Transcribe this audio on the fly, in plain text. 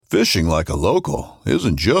Fishing like a local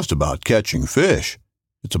isn't just about catching fish.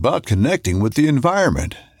 It's about connecting with the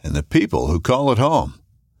environment and the people who call it home.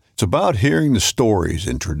 It's about hearing the stories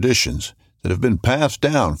and traditions that have been passed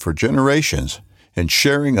down for generations and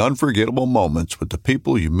sharing unforgettable moments with the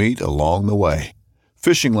people you meet along the way.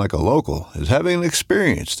 Fishing like a local is having an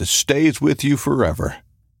experience that stays with you forever.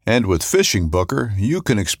 And with Fishing Booker, you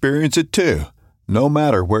can experience it too, no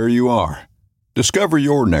matter where you are. Discover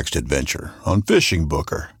your next adventure on Fishing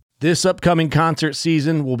Booker. This upcoming concert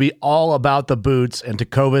season will be all about the boots, and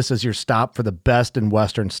Tecovas is your stop for the best in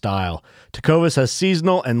Western style. Tecovas has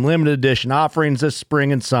seasonal and limited edition offerings this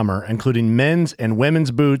spring and summer, including men's and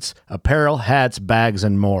women's boots, apparel, hats, bags,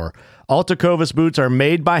 and more. All Tecovas boots are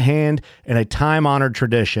made by hand in a time-honored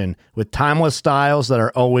tradition with timeless styles that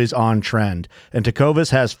are always on trend. And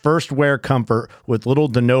Tecovas has first wear comfort with little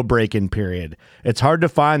to no break-in period. It's hard to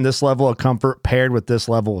find this level of comfort paired with this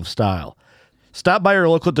level of style. Stop by your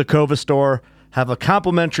local Tecovas store, have a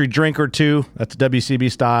complimentary drink or two, that's WCB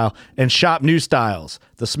style, and shop new styles.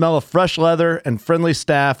 The smell of fresh leather and friendly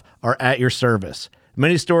staff are at your service.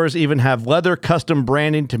 Many stores even have leather custom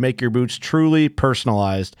branding to make your boots truly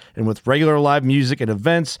personalized. And with regular live music and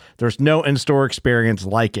events, there's no in-store experience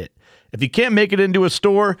like it. If you can't make it into a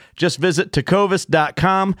store, just visit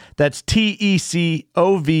tecovas.com. That's TECOVAS.com.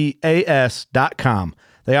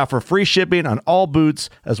 They offer free shipping on all boots,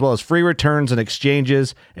 as well as free returns and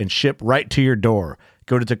exchanges, and ship right to your door.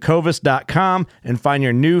 Go to tecovas.com and find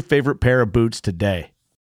your new favorite pair of boots today.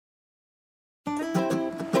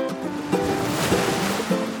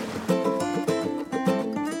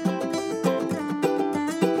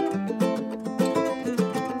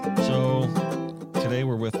 So today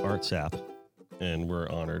we're with Art Sapp, and we're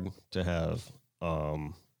honored to have,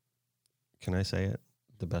 can I say it?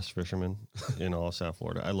 The best fisherman in all of South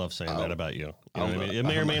Florida. I love saying that about you. You know what I mean? It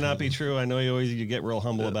may or may not be true. I know you get real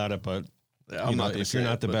humble about it, but if you're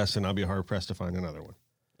not the best, then I'll be hard pressed to find another one.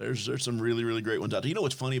 There's some really, really great ones out there. You know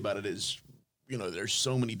what's funny about it is, there's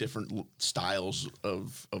so many different styles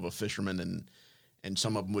of a fisherman, and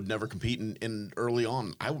some of them would never compete. And early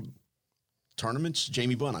on, tournaments.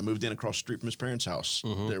 Jamie Bunn, I moved in across the street from his parents' house.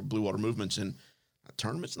 Mm-hmm. They're Blue Water Movements, and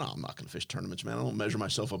tournaments. No, I'm not going to fish tournaments, man. I don't measure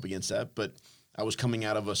myself up against that, but I was coming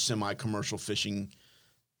out of a semi-commercial fishing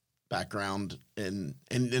background, and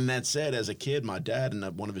that said, as a kid, my dad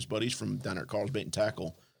and one of his buddies from down there at Carl's Bait and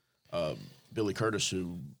Tackle, Billy Curtis,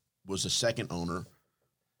 who was the second owner,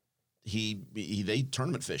 they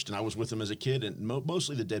tournament fished, and I was with him as a kid, and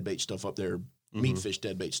mostly the dead bait stuff up there, meat fish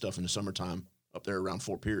dead bait stuff in the summertime up there around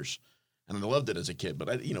Fort Pierce, and I loved it as a kid, but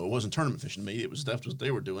it wasn't tournament fishing to me. That's what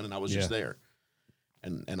they were doing, and I was just there,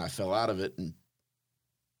 and I fell out of it, and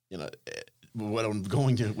what I'm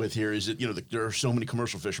going with here is that, there are so many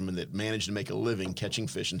commercial fishermen that manage to make a living catching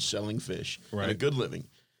fish and selling fish, and a good living.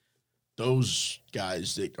 Those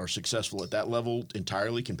guys that are successful at that level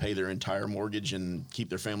entirely can pay their entire mortgage and keep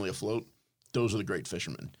their family afloat. Those are the great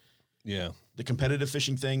fishermen. Yeah. The competitive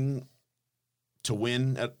fishing thing, to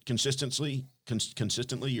win at consistently,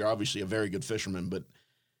 you're obviously a very good fisherman, but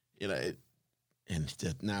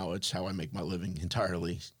now it's how I make my living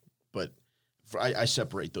entirely. But I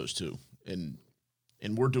separate those two. And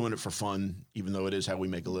we're doing it for fun, even though it is how we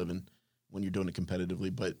make a living when you're doing it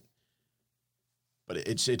competitively. But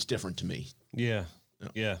it's different to me. Yeah,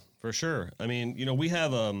 for sure. I mean, we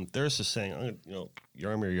have there's this saying,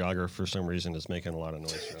 Yarmir Yager for some reason is making a lot of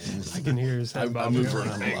noise. I can hear his head. I move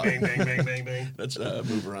around a lot. Bang, bang, bang, bang, bang. That's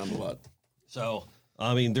move around a lot. So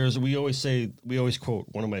I mean, we always quote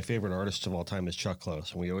one of my favorite artists of all time is Chuck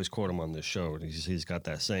Close, and we always quote him on this show. He's got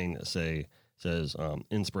that saying that says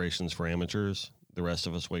inspirations for amateurs. The rest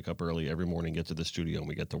of us wake up early every morning, get to the studio, and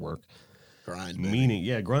we get to work. Grind.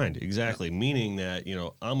 Grind. Exactly. Yeah. Meaning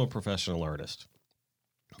that, I'm a professional artist.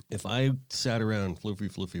 If I sat around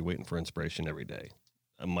floofy waiting for inspiration every day,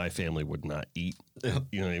 my family would not eat.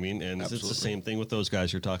 You know what I mean? And it's the same thing with those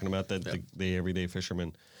guys you're talking about, the everyday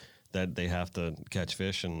fishermen, that they have to catch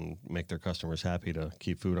fish and make their customers happy to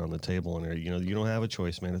keep food on the table. And you don't have a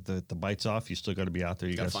choice, man. If the bite's off, you still got to be out there.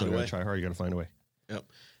 You got to try hard. You got to find a way.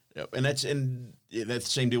 Yep. And that's the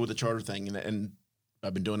same deal with the charter thing. And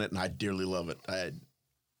I've been doing it, and I dearly love it.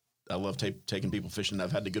 I love taking people fishing.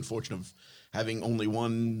 I've had the good fortune of having only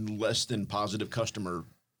one less than positive customer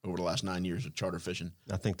over the last 9 years of charter fishing.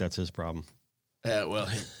 I think that's his problem.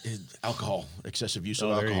 Alcohol, excessive use of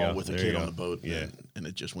alcohol with a kid on the boat, and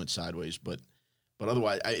it just went sideways. But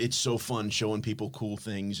otherwise, it's so fun showing people cool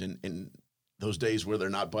things, and those days where they're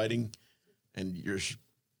not biting, and you're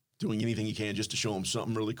doing anything you can just to show them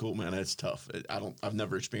something really cool. Man, that's tough. I've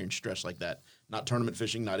never experienced stress like that. Not tournament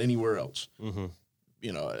fishing, not anywhere else. Mm-hmm.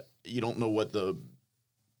 You don't know what the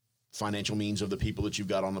financial means of the people that you've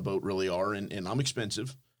got on the boat really are. And I'm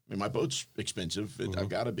expensive. I mean, my boat's expensive. I've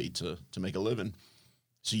got to be to make a living.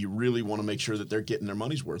 So you really want to make sure that they're getting their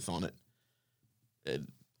money's worth on it.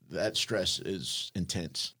 That stress is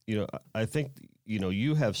intense. You know, I think, you know,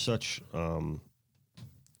 you have such, call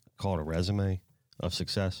it a resume of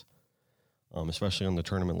success, especially on the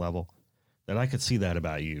tournament level, that I could see that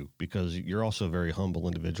about you, because you're also a very humble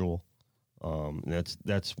individual. And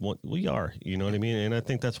that's what we are, you know what I mean? And I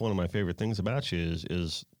think that's one of my favorite things about you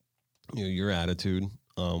is you know, your attitude,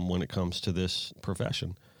 when it comes to this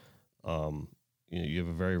profession. You know, you have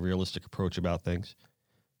a very realistic approach about things.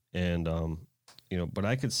 And, you know, but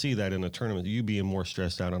I could see that in a tournament, you being more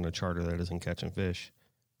stressed out on a charter that isn't catching fish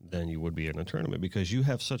than you would be in a tournament, because you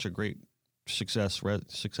have such a great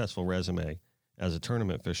successful resume as a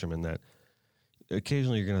tournament fisherman that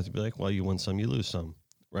occasionally you're going to have to be like, well, you win some, you lose some,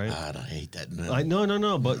 right? God, I hate that.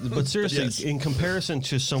 No. But seriously, Yes. In comparison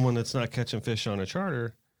to someone that's not catching fish on a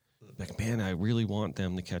charter, like, man, I really want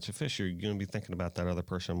them to catch a fish. You're going to be thinking about that other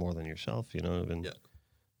person more than yourself, you know? And, Yeah.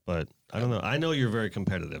 But I don't know. I know you're very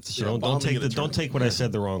competitive, so Yeah, don't take what I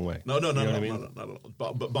said the wrong way. No, You know what I not mean? at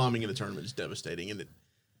all. But bombing in the tournament is devastating, and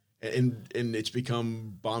it's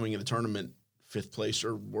become bombing in the tournament, 5th place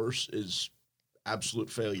or worse is absolute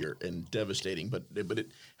failure and devastating. But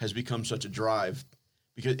it has become such a drive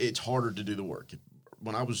because it's harder to do the work.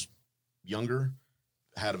 When I was younger,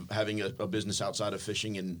 having a business outside of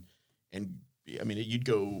fishing, and I mean, you'd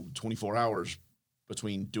go 24 hours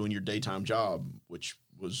between doing your daytime job, which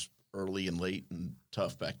was early and late and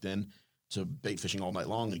tough back then, to bait fishing all night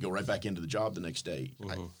long and go right back into the job the next day.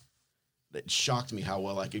 It shocked me how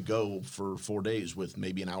well I could go for 4 days with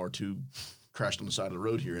maybe an hour or two crashed on the side of the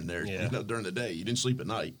road here and there. Yeah. You know, during the day, you didn't sleep at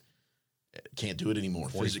night. Can't do it anymore.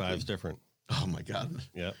 45 is different. Oh my God.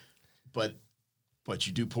 Yeah. But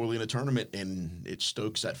you do poorly in a tournament and it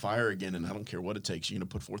stokes that fire again. And I don't care what it takes. You're going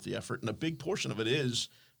to put forth the effort. And a big portion of it is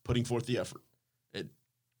putting forth the effort. It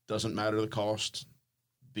doesn't matter the cost,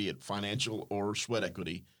 be it financial or sweat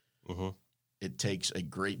equity. It takes a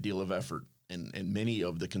great deal of effort. And many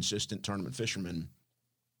of the consistent tournament fishermen,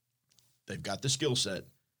 they've got the skill set,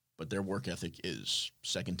 but their work ethic is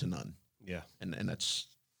second to none. Yeah. And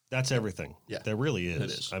That's everything. Yeah. That really is.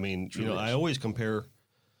 It is. I mean, Truly you know, is. I always compare,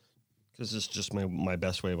 because it's just my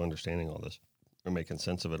best way of understanding all this or making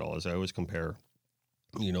sense of it all, is I always compare,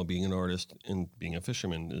 you know, being an artist and being a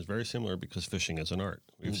fisherman is very similar, because fishing is an art.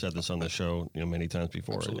 We've said this on the show, you know, many times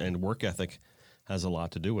before. Absolutely. And work ethic has a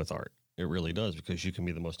lot to do with art. It really does, because you can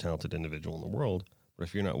be the most talented individual in the world, but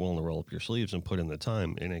if you're not willing to roll up your sleeves and put in the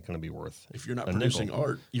time, it ain't going to be worth if you're not a producing nickel.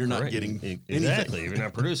 art, you're not Correct. getting Exactly. anything. If you're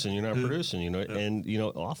not producing, you're not producing, you know. And, you know,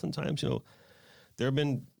 oftentimes, you know, there have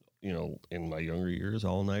been, you know, in my younger years,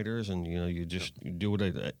 all-nighters, and, you know, you just you do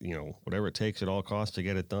you know, whatever it takes at all costs to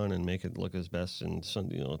get it done and make it look as best. And,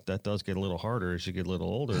 some, you know, that does get a little harder as you get a little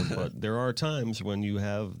older. But there are times when you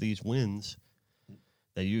have these wins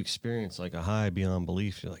that you experience like a high beyond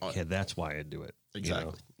belief. You're like, yeah, that's why I do it.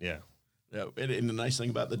 Exactly. You know? Yeah. Yeah, and the nice thing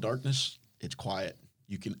about the darkness, it's quiet.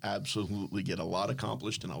 You can absolutely get a lot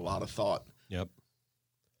accomplished and a lot of thought Yep.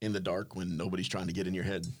 in the dark when nobody's trying to get in your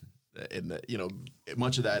head. And, you know,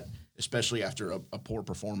 much of that, especially after a poor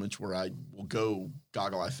performance where I will go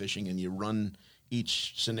goggle eye fishing and you run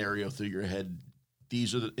each scenario through your head.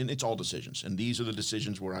 And it's all decisions. And these are the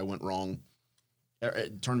decisions where I went wrong.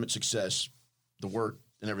 Tournament success, the work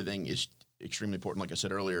and everything is extremely important, like I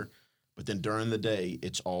said earlier. But then during the day,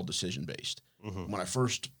 it's all decision based. When I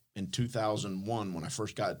first, in 2001, when I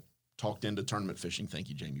first got talked into tournament fishing, thank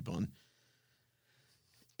you, Jamie Bunn,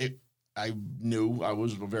 I knew I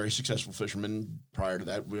was a very successful fisherman prior to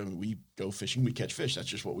that. We go fishing, we catch fish. That's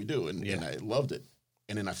just what we do. And I loved it.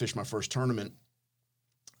 And then I fished my first tournament,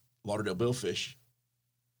 Lauderdale Billfish,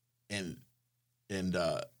 and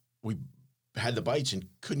we had the bites and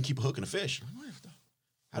couldn't keep a hook in a fish.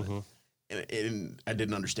 And I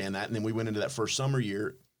didn't understand that. And then we went into that first summer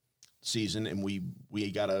season, and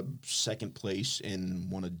we got a second place in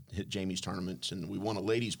one of Jamie's tournaments, and we won a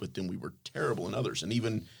ladies, but then we were terrible in others. And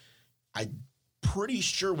even I'm pretty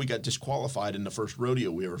sure we got disqualified in the first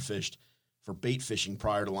rodeo we ever fished for bait fishing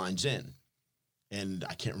prior to lines in. And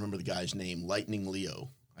I can't remember the guy's name, Lightning Leo.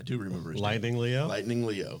 I do remember his Lightning name. Leo? Lightning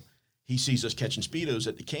Leo. He sees us catching Speedos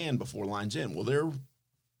at the can before lines in. Well, they're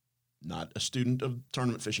not a student of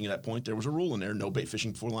tournament fishing at that point. There was a rule in there, no bait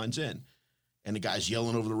fishing before lines in. And the guy's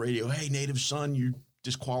yelling over the radio, "Hey, native son, you're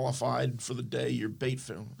disqualified for the day. You're bait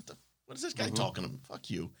fishing." What is this guy talking about? Fuck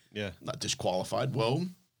you. Yeah. Not disqualified. Well,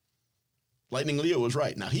 Lightning Leo was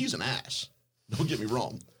right. Now, he's an ass. Don't get me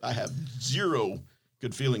wrong. I have zero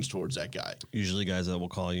good feelings towards that guy. Usually guys that will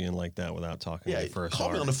call you in like that without talking to you first.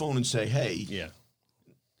 Call me on the phone and say, hey. Yeah.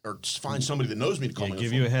 Or find somebody that knows me to call me on the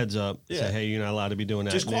phone. Give you a heads up. Yeah. Say, hey, you're not allowed to be doing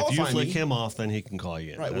that. And if you flick him off, then he can call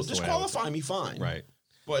you in. Right. That's well, disqualify me, fine. Right.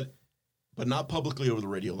 But not publicly over the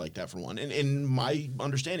radio like that, for one. And my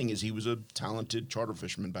understanding is he was a talented charter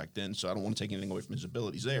fisherman back then, so I don't want to take anything away from his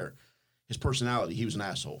abilities there. His personality, he was an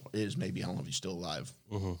asshole. Maybe, I don't know if he's still alive.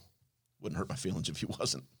 Mm-hmm. Wouldn't hurt my feelings if he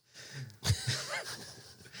wasn't.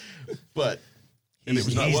 But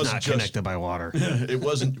he's not connected by water. It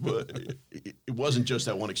wasn't just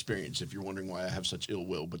that one experience, if you're wondering why I have such ill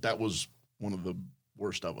will. But that was one of the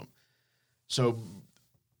worst of them. So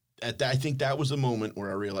I think that was the moment where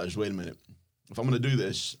I realized, wait a minute, if I'm going to do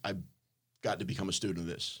this, I've got to become a student of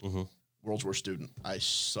this. Mm-hmm. World's worst student. I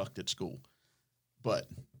sucked at school. But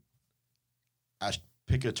I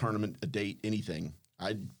pick a tournament, a date, anything.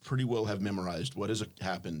 I pretty well have memorized what has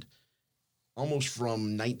happened almost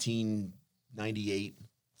from 1998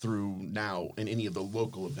 through now in any of the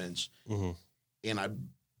local events. Mm-hmm. And I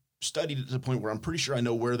studied it to the point where I'm pretty sure I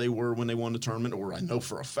know where they were when they won the tournament, or I know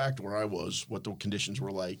for a fact where I was, what the conditions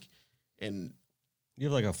were like. And you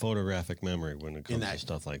have like a photographic memory when it comes to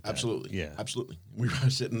stuff like that. Absolutely. Yeah. Absolutely. We were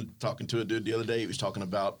sitting talking to a dude the other day. He was talking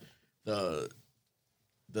about the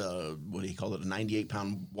what do you call it, a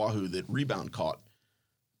 98-pound wahoo that Rebound caught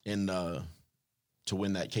in to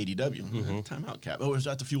win that KDW. Mm-hmm. Timeout cap. Oh, it was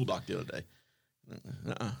at the fuel dock the other day.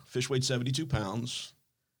 Fish weighed 72 pounds.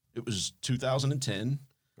 It was 2010.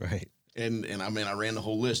 Right. And I mean, I ran the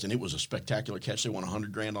whole list, and it was a spectacular catch. They won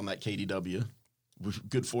 $100,000 on that KDW. With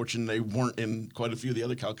good fortune, they weren't in quite a few of the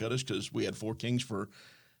other Calcuttas because we had 4 kings for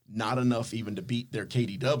not enough even to beat their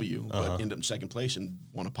KDW, but ended up in second place and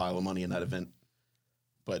won a pile of money in that event.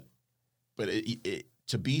 But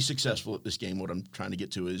to be successful at this game, what I'm trying to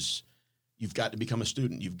get to is you've got to become a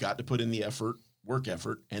student. You've got to put in the effort, work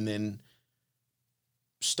effort, and then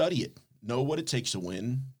study it. Know what it takes to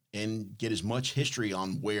win and get as much history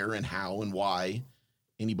on where and how and why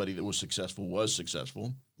anybody that was successful.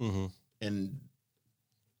 Mm-hmm. And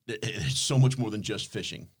it's so much more than just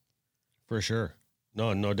fishing. For sure.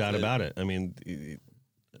 No doubt about it. I mean,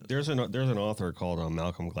 there's an author called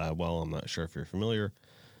Malcolm Gladwell. I'm not sure if you're familiar.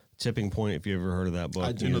 Tipping Point, if you ever heard of that book.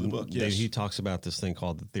 I do know the book, yes. He talks about this thing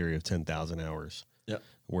called the theory of 10,000 hours. Yeah.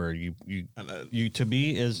 Where you got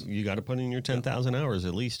to put in your 10,000 hours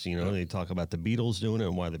at least. You know, they talk about the Beatles doing it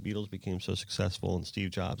and why the Beatles became so successful, and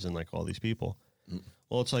Steve Jobs and like all these people. Mm.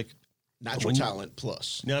 Well, it's like natural talent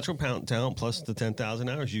plus the 10,000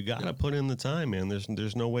 hours. You got to put in the time, man.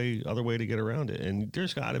 There's no other way to get around it. And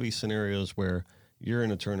there's got to be scenarios where you're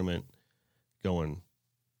in a tournament going,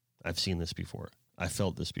 I've seen this before. I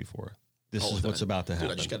felt this before. This is what's about to happen.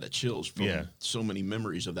 Dude, I just got the chills from so many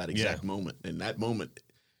memories of that exact moment. And that moment,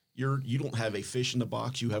 you don't have a fish in the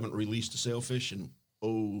box. You haven't released a sailfish, and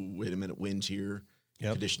wait a minute, wind's here,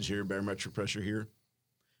 conditions here, barometric pressure here.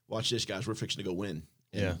 Watch this, guys. We're fixing to go win.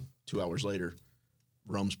 And 2 hours later,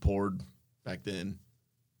 rum's poured back then.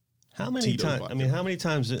 How many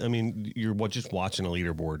times? I mean, you're just watching a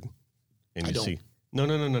leaderboard, and you see. No,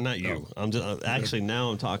 not you. Oh. I'm just actually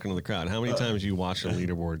now I'm talking to the crowd. How many times you watch a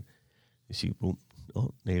leaderboard? You see,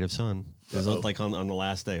 native son. It's like on the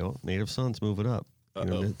last day. Native son's moving up. You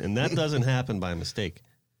know, and that doesn't happen by mistake.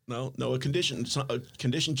 No. A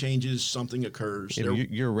condition changes, something occurs.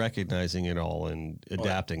 You're recognizing it all and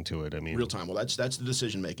adapting to it. I mean, real time. Well, that's the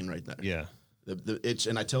decision making right there. Yeah.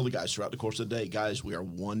 And I tell the guys throughout the course of the day, guys, we are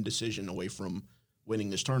one decision away from winning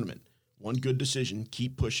this tournament. One good decision.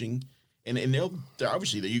 Keep pushing. And they're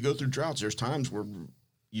obviously, you go through droughts. There's times where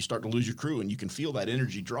you start to lose your crew, and you can feel that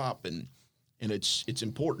energy drop. And it's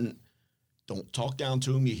important. Don't talk down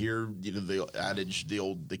to them. You hear the adage,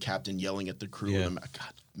 the captain yelling at the crew. Yeah. And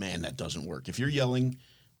God, man, that doesn't work. If you're yelling,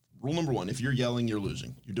 rule number 1: if you're yelling, you're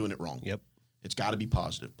losing. You're doing it wrong. Yep. It's got to be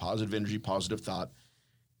positive energy, positive thought.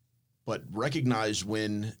 But recognize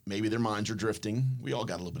when maybe their minds are drifting. We all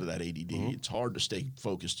got a little bit of that ADD. Mm-hmm. It's hard to stay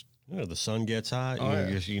focused. Yeah, the sun gets hot.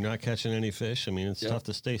 You're not catching any fish. I mean, it's tough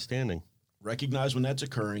to stay standing. Recognize when that's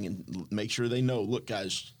occurring and make sure they know, look,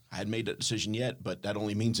 guys, I hadn't made that decision yet, but that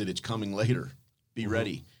only means that it's coming later. Be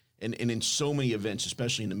ready. And in so many events,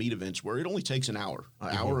 especially in the meat events, where it only takes an hour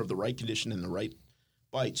of the right condition and the right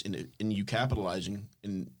bites, and you capitalizing,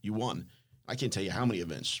 and you won. I can't tell you how many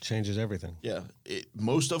events. Changes everything. Yeah.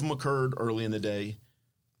 Most of them occurred early in the day.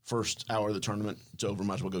 First hour of the tournament, it's over.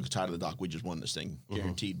 Might as well go tie to the dock. We just won this thing,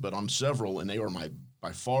 guaranteed. But on several, and they were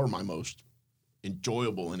by far my most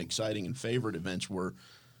enjoyable and exciting and favorite events, where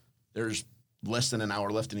there's less than an hour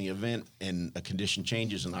left in the event and a condition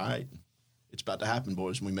changes, and all right, it's about to happen,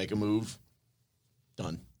 boys. When we make a move,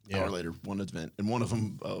 done. hour later, one event. And one of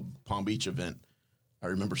them, Palm Beach event, I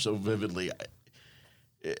remember so vividly.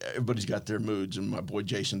 Everybody's got their moods, and my boy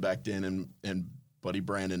Jason back then and buddy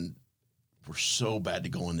Brandon were so bad to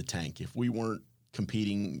go in the tank. If we weren't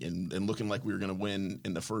competing and looking like we were going to win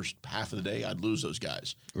in the first half of the day, I'd lose those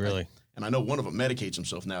guys. Really? And I know one of them medicates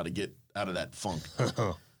himself now to get out of that funk.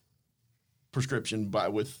 Prescription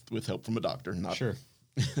with help from a doctor. Not, sure.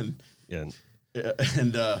 And, Yeah.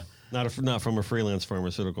 And not from a freelance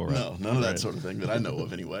pharmaceutical, right? No, none of that sort of thing that I know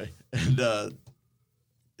of anyway. And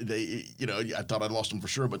they, I thought I'd lost them for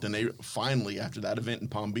sure, but then they finally, after that event in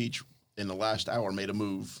Palm Beach, in the last hour, made a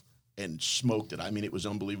move and smoked it. I mean, it was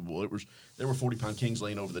unbelievable. There were 40-pound kings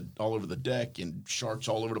laying all over the deck and sharks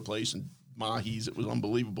all over the place and mahis. It was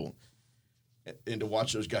unbelievable. And to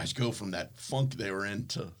watch those guys go from that funk they were in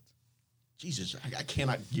to, Jesus, I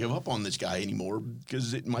cannot give up on this guy anymore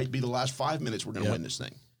because it might be the last 5 minutes we're going to win this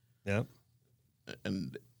thing. Yeah.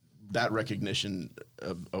 And that recognition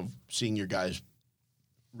of seeing your guys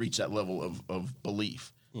reach that level of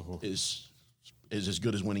belief is as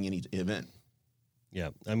good as winning any event. Yeah.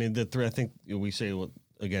 I mean, I think we say,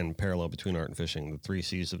 again, parallel between art and fishing, the 3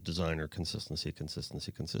 C's of design are consistency,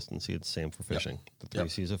 consistency, consistency. It's the same for fishing. Yep. The 3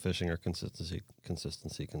 C's of fishing are consistency,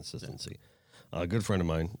 consistency, consistency. A good friend of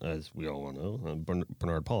mine, as we all know,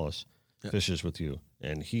 Bernard Paulus, fishes with you.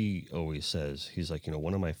 And he always says, he's like,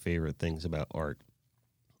 one of my favorite things about art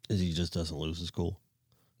is he just doesn't lose his cool.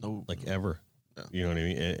 No. Like ever. Yeah. You know what I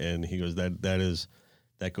mean? And he goes,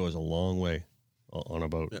 that goes a long way on a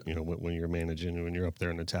boat, when you're managing, when you're up there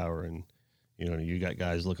in the tower and, you got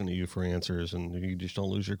guys looking at you for answers and you just don't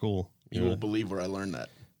lose your cool. You won't believe where I learned that.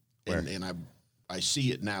 And I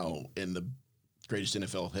see it now in the greatest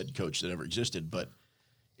NFL head coach that ever existed. But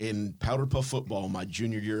in powder puff football, my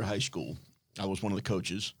junior year of high school, I was one of the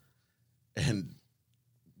coaches and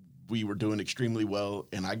we were doing extremely well.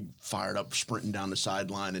 And I fired up sprinting down the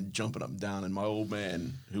sideline and jumping up and down. And my old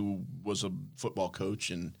man, who was a football coach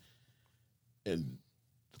and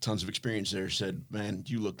tons of experience there, said, "Man,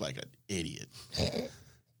 you look like an idiot." He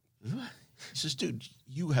says, "Dude,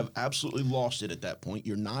 you have absolutely lost it at that point.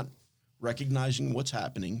 You're not recognizing what's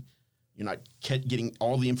happening. You're not getting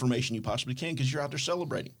all the information you possibly can because you're out there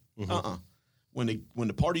celebrating." When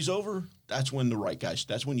the party's over, that's when the right guys,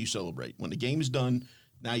 that's when you celebrate. When the game is done,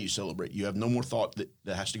 now you celebrate. You have no more thought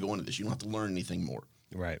that has to go into this. You don't have to learn anything more.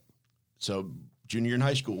 Right. So junior year in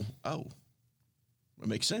high school, it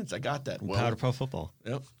makes sense. I got that. Well, powder puff football.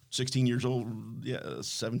 Yep. 16 years old,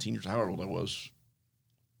 17 years, however old I was.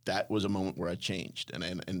 That was a moment where I changed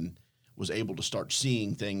and was able to start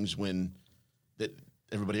seeing things that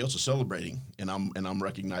everybody else is celebrating, and I'm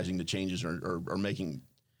recognizing the changes are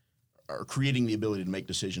creating the ability to make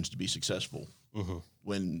decisions to be successful.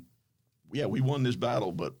 When, we won this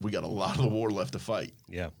battle, but we got a lot of the war left to fight.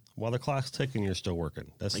 Yeah. While the clock's ticking, you're still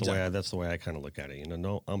working. That's the way I kind of look at it.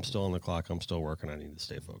 No, I'm still on the clock. I'm still working. I need to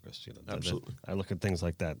stay focused. Absolutely. I look at things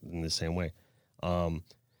like that in the same way.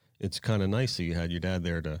 It's kind of nice that you had your dad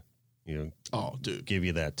there to, give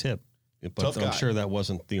you that tip. But I'm sure that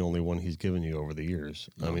wasn't the only one he's given you over the years.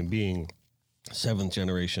 No. I mean, being 7th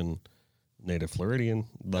generation native Floridian,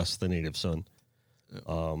 thus the native son.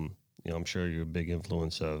 I'm sure you're a big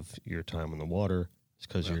influence of your time on the water. It's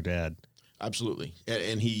because of your dad. Absolutely,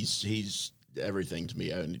 and he's everything to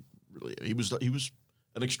me. I mean, really, he was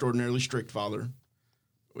an extraordinarily strict father,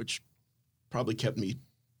 which probably kept me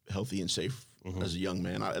healthy and safe as a young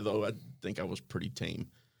man. Though I think I was pretty tame.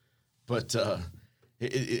 But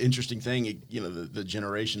interesting thing, the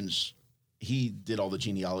generations. He did all the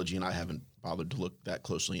genealogy, and I haven't bothered to look that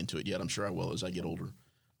closely into it yet. I'm sure I will as I get older.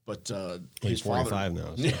 But he's 45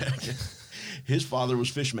 now. So. His father was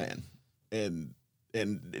Fishman, and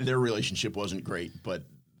their relationship wasn't great, but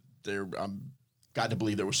I'm got to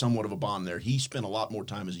believe there was somewhat of a bond there. He spent a lot more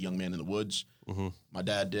time as a young man in the woods. My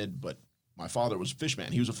dad did, but my father was a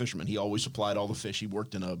fishman. He was a fisherman. He always supplied all the fish. He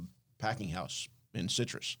worked in a packing house in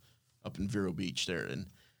Citrus up in Vero Beach there.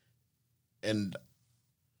 And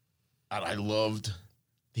I loved,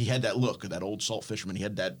 he had that look of that old salt fisherman. He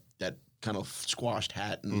had that kind of squashed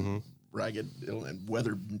hat and ragged and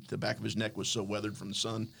weathered. The back of his neck was so weathered from the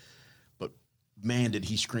sun. But man, did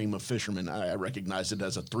he scream of fisherman. I recognized it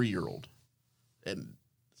as a 3-year-old. And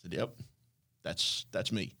I said, yep,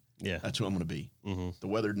 that's me. Yeah. That's who I'm going to be. The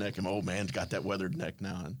weathered neck. And my old man's got that weathered neck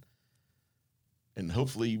now. And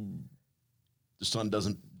hopefully the sun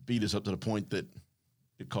doesn't beat us up to the point that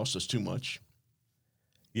it costs us too much.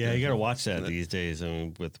 Yeah, you got to watch that these days. I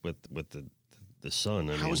mean, with the sun.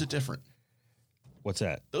 How is it different? What's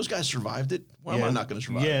that? Those guys survived it. Why am I not going to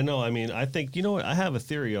survive? Yeah, no, I mean, I think, you know what? I have a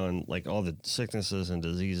theory on like all the sicknesses and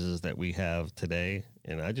diseases that we have today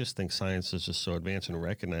And I just think science is just so advanced in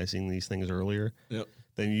recognizing these things earlier. Yep.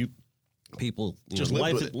 Then people, Just know,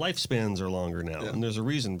 live with it. lifespans are longer now. Yeah. And there's a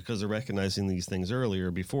reason, because they're recognizing these things earlier.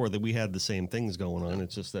 Before that, we had the same things going on.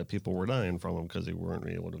 It's just that people were dying from them because they weren't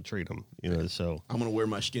able to treat them, so. I'm going to wear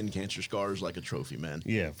my skin cancer scars like a trophy, man.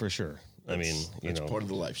 Yeah, for sure. That's part of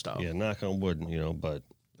the lifestyle. Yeah, knock on wood, but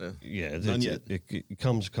None yet. It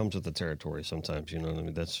comes with the territory sometimes, what I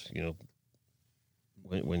mean? That's,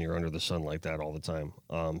 when you're under the sun like that all the time.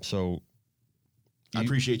 I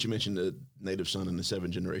appreciate you mentioning the native son and the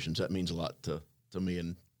 7 generations. That means a lot to me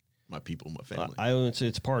and my people, my family.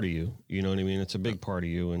 It's part of you. You know what I mean? It's a big part of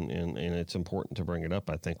you, and it's important to bring it up,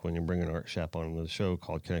 I think, when you're bringing Art Sapp on the show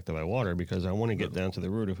called Connected by Water, because I want to get down to the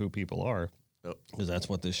root of who people are, because that's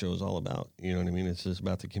what this show is all about. You know what I mean? It's just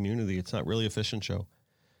about the community. It's not really a fishing show.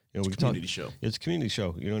 It's a community show. It's a community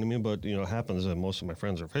show. You know what I mean? But, it happens that most of my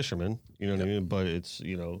friends are fishermen. You know what I mean? But it's,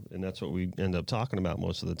 and that's what we end up talking about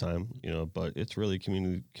most of the time, but it's really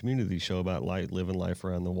a community show about living life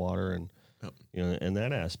around the water and, and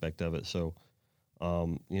that aspect of it. So,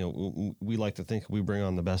 we like to think we bring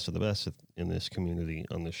on the best of the best in this community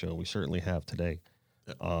on the show. We certainly have today.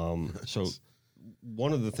 So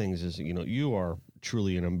one of the things is, you are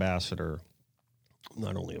truly an ambassador,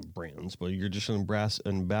 not only of brands, but you're just an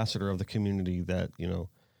ambassador of the community that,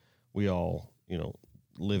 we all,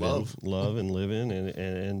 love and live in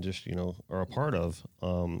and just, are a part of.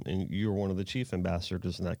 And you're one of the chief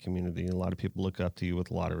ambassadors in that community. And a lot of people look up to you with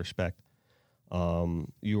a lot of respect.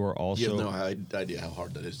 You are also... You have no idea how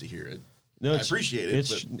hard that is to hear it. No, I appreciate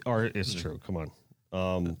it. It's true. Come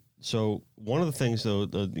on. So one of the things, though,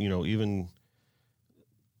 even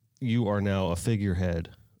you are now a figurehead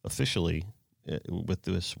officially with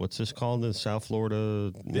this, what's this called? The South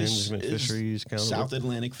Florida Management Fisheries Council? South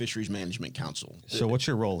Atlantic Fisheries Management Council. So what's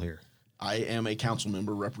your role here? I am a council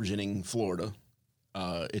member representing Florida.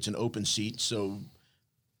 It's an open seat. So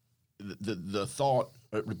the thought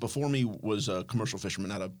before me was a commercial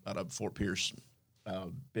fisherman out of Fort Pierce,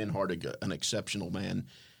 Ben Hardig, an exceptional man,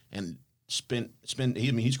 and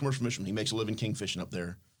he's a commercial fisherman. He makes a living king fishing up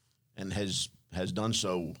there, and has done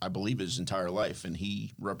so, I believe, his entire life. And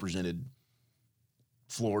he represented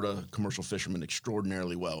Florida commercial fishermen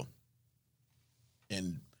extraordinarily well.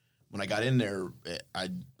 And when I got in there, I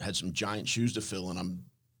had some giant shoes to fill, and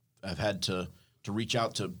I've had to reach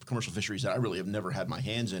out to commercial fisheries that I really have never had my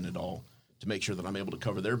hands in at all to make sure that I'm able to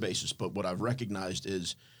cover their bases. But what I've recognized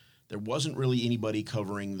is there wasn't really anybody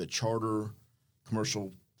covering the charter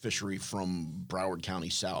commercial fishery from Broward County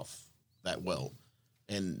south that well,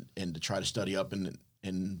 and to try to study up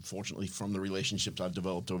and fortunately from the relationships I've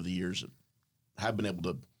developed over the years, have been able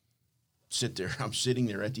to sit there. I'm sitting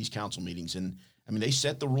there at these council meetings, and I mean, they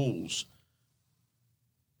set the rules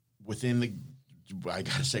within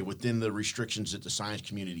the restrictions that the science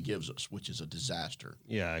community gives us, which is a disaster.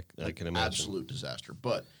 Yeah, I can imagine. Absolute disaster.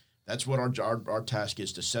 But that's what our task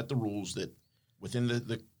is, to set the rules that within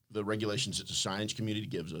the regulations that the science community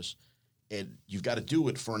gives us. And you've got to do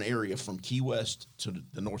it for an area from Key West to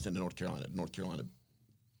the north end of North Carolina.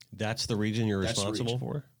 That's the region you're responsible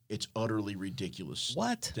for? It's utterly ridiculous.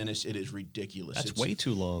 What? Dennis, it is ridiculous. It's way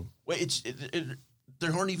too long. Wait,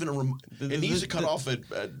 there aren't even it needs to cut off at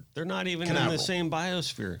they're not even Canaveral. In the same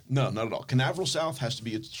biosphere. No, not at all. Canaveral South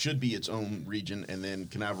should be its own region, and then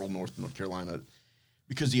Canaveral North Carolina,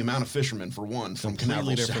 because the amount of fishermen, for one, from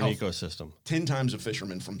Completely Canaveral different South, ecosystem. 10 times of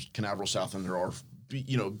fishermen from Canaveral South than there are,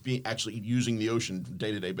 actually using the ocean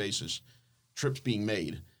day-to-day basis, trips being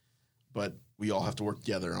made. But we all have to work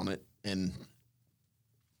together on it, and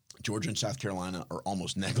Georgia and South Carolina are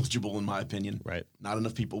almost negligible, in my opinion. Right. Not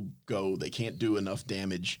enough people go. They can't do enough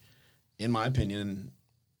damage, in my opinion.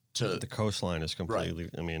 To the coastline is completely.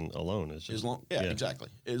 Right. I mean, alone is just. Exactly.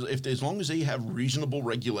 As long as they have reasonable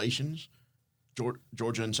regulations,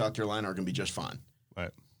 Georgia and South Carolina are going to be just fine.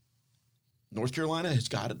 Right. North Carolina has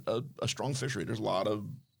got a strong fishery. There's a lot of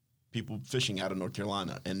people fishing out of North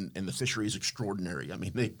Carolina, and the fishery is extraordinary. I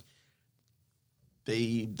mean,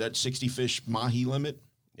 they that 60 fish mahi limit.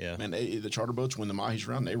 Yeah, man, the charter boats, when the mahi's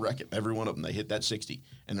around, they wreck it. Every one of them, they hit that 60,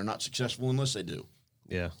 and they're not successful unless they do.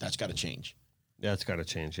 Yeah, that's got to change. Yeah, it's got to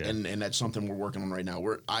change. Yeah, and that's something we're working on right now.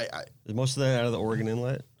 Is most of that out of the Oregon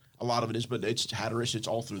Inlet? A lot of it is, but it's Hatteras. It's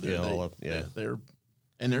all through there. Yeah,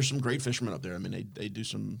 and there's some great fishermen up there. I mean, they do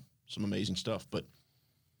some amazing stuff. But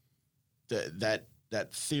that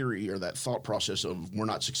theory or that thought process of we're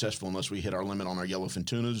not successful unless we hit our limit on our yellowfin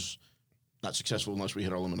tunas, not successful unless we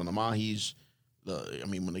hit our limit on the mahis.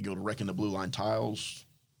 When they go to wrecking the blue line tiles,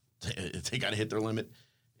 they got to hit their limit.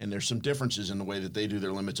 And there's some differences in the way that they do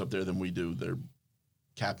their limits up there than we do. Their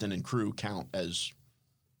captain and crew count as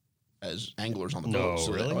as anglers on the No, boat.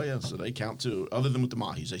 So really? So they count too. Other than with the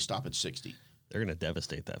mahis, they stop at 60. They're going to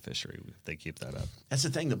devastate that fishery if they keep that up. That's the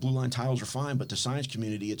thing. The blue line tiles are fine, but the science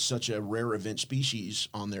community, it's such a rare event species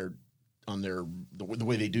on the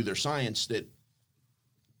way they do their science that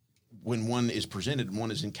when one is presented and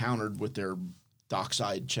one is encountered with their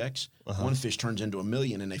dockside checks, one fish turns into 1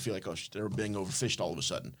 million and they feel like, oh, they're being overfished all of a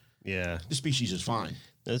sudden. Yeah. The species is fine.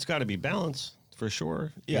 It's got to be balanced for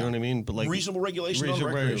sure. You know what I mean? But like reasonable regulation on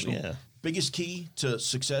recreational. Yeah. Biggest key to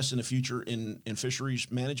success in the future in fisheries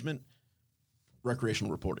management,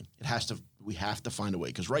 recreational reporting. We have to find a way,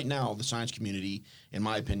 because right now the science community, in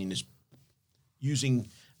my opinion, is using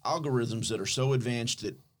algorithms that are so advanced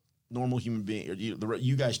that normal human being,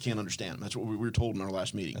 you guys can't understand them. That's what we were told in our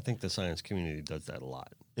last meeting. I think the science community does that a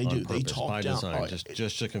lot. They do. They Purpose, talk by down. design,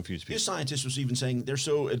 just to confuse people. This scientist was even saying they're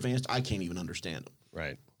so advanced I can't even understand them.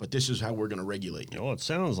 Right. But this is how we're going to regulate you. Oh, it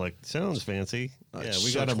sounds fancy. Yeah, we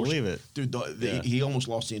Such got to horseshit. believe it. Dude, he almost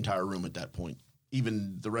lost the entire room at that point.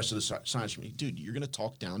 Even the rest of the science community. Dude, you're going to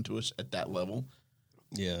talk down to us at that level?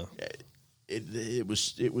 Yeah. It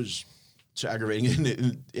was so aggravating.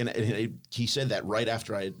 And he said that right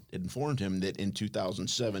after I had informed him that in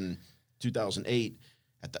 2007, 2008,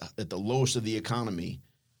 at the lowest of the economy,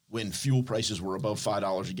 when fuel prices were above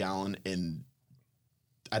 $5 a gallon and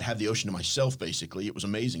I'd have the ocean to myself, basically. It was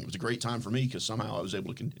amazing. It was a great time for me because somehow I was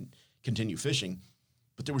able to continue fishing.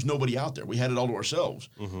 But there was nobody out there. We had it all to ourselves.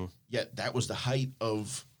 Mm-hmm. Yet that was the height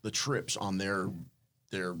of the trips on their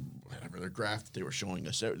graph that they were showing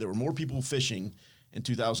us. There were more people fishing in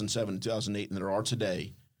 2007 and 2008 than there are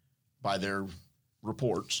today by their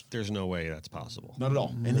reports. There's no way that's possible. Not at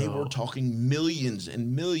all. And they were talking millions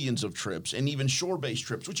and millions of trips and even shore-based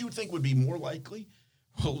trips, which you would think would be more likely.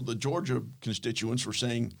 Well, the Georgia constituents were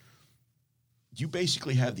saying you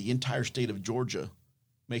basically have the entire state of Georgia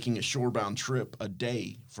making a shorebound trip a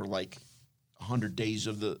day for like 100 days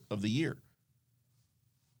of the year.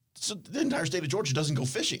 So the entire state of Georgia doesn't go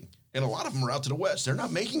fishing. And a lot of them are out to the west. They're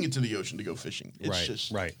not making it to the ocean to go fishing. It's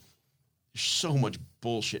just right. There's so much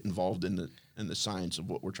bullshit involved in the science of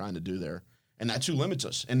what we're trying to do there. And that's who limits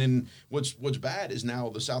us. And then what's bad is now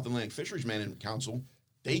the South Atlantic Fisheries Management Council,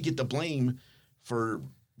 they get the blame for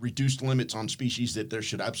reduced limits on species that there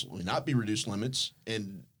should absolutely not be reduced limits,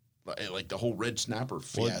 and like the whole red snapper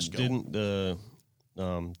fiasco. Didn't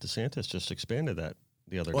DeSantis just expanded that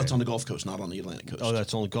the other day? Well, it's on the Gulf Coast, not on the Atlantic Coast. Oh,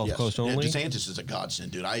 that's on the Gulf Coast only? Yeah, DeSantis is a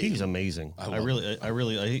godsend, dude. He's amazing. He's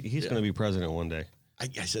going to be president one day.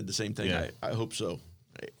 I said the same thing. Yeah. I hope so.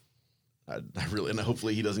 I really, and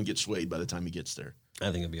hopefully he doesn't get swayed by the time he gets there. I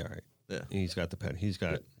think it'll be all right. Yeah. He's got the pen. He's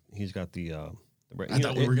got the I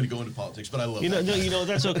thought we were going to go into politics, but I love that. No,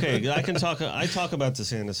 that's okay. I talk about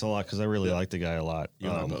DeSantis a lot because I really like the guy a lot. You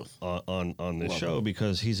and I both. On this show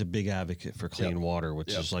because he's a big advocate for clean water,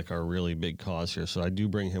 which is like our really big cause here. So I do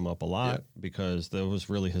bring him up a lot because that was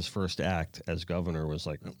really his first act as governor was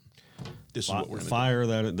like, this is what we're fire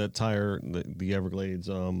that tire the Everglades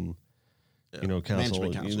council,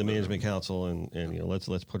 the management council, and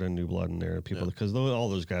let's put in new blood in there, people because all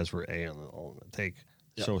those guys were on the take.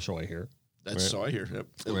 So I hear. That's so I hear. Yep.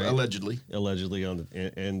 Right. Allegedly on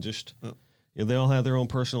and just they all have their own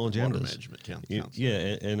personal agendas. Water management council.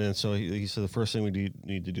 Yeah, and then so he said the first thing we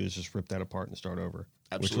need to do is just rip that apart and start over.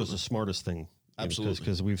 Absolutely. Which was the smartest thing. Absolutely,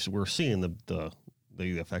 because we're seeing the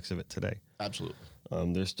effects of it today. Absolutely.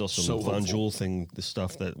 There's still some the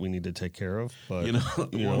stuff that we need to take care of. But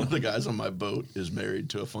one of the guys on my boat is married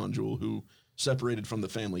to a fondule who separated from the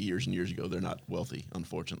family years and years ago. They're not wealthy,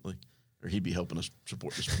 unfortunately. Or he'd be helping us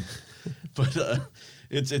support this one. But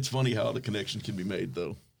it's funny how the connection can be made,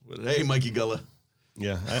 though. But, hey, Mikey Gullah.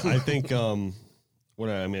 Yeah, I think I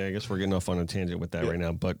guess we're getting off on a tangent with that right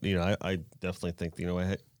now. But I definitely think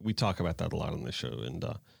we talk about that a lot on the show, and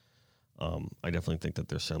I definitely think that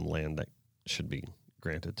there's some land that should be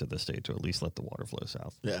granted to the state to at least let the water flow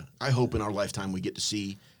south. Yeah, I hope in our lifetime we get to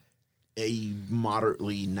see a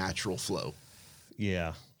moderately natural flow.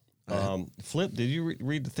 Yeah. Flip, did you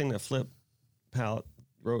read the thing that Flip Pallet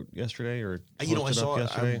wrote yesterday? Or I saw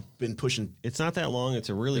it. I've been pushing. It's not that long. It's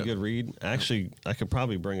a really good read. Actually, I could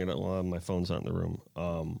probably bring it up while my phone's not in the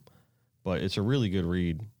room. But it's a really good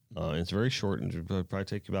read. It's very short and it'll probably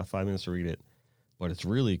take you about 5 minutes to read it. But it's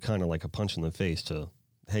really kind of like a punch in the face to,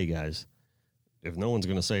 hey guys, if no one's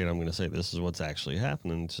going to say it, I'm going to say this is what's actually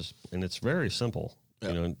happening. It's very simple.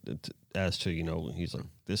 He's like,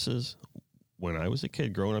 this is. When I was a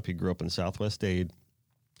kid growing up, he grew up in Southwest Dade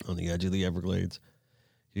on the edge of the Everglades.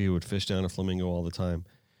 He would fish down a flamingo all the time.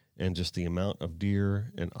 And just the amount of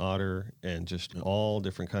deer and otter and just all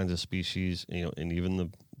different kinds of species, and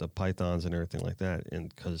even the pythons and everything like that.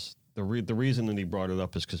 And because the reason that he brought it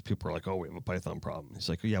up is because people are like, oh, we have a python problem. He's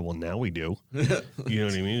like, yeah, well, now we do. You know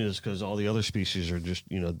what I mean? It's because all the other species are just,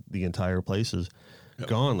 the entire place is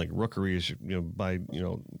gone. Like rookeries, by,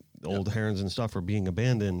 old herons and stuff are being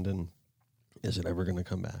abandoned. And is it ever going to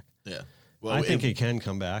come back? Yeah. Well, I think it can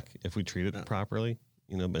come back if we treat it properly,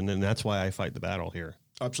 and then that's why I fight the battle here.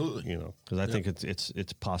 Absolutely. Because I think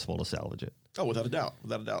it's possible to salvage it. Oh, without a doubt.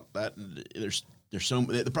 That there's so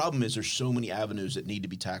the problem is there's so many avenues that need to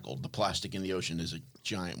be tackled. The plastic in the ocean is a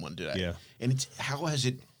giant one today. Yeah. And it's how has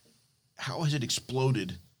it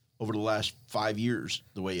exploded over the last 5 years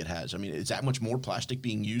the way it has? I mean, is that much more plastic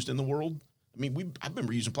being used in the world? I mean, I've been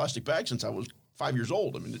reusing plastic bags since I was 5 years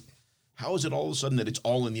old. I mean, how is it all of a sudden that it's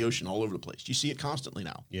all in the ocean all over the place? You see it constantly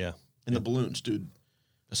now. Yeah. And the balloons, dude,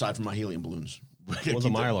 aside from my helium balloons. Well, the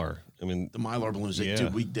Mylar. I mean, the Mylar balloons, they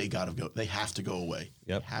got to go. They have to go away.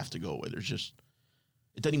 Yep. They have to go away.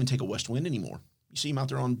 It doesn't even take a west wind anymore. You see them out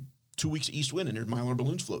there on 2 weeks of east wind, and there's Mylar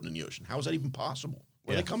balloons floating in the ocean. How is that even possible?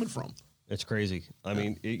 Where are they coming from? It's crazy. I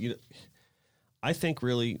mean, I think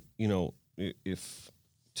really, we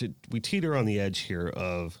teeter on the edge here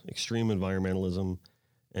of extreme environmentalism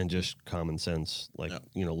and just common sense. Like,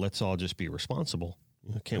 let's all just be responsible.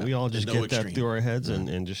 Can't we all just get that through our heads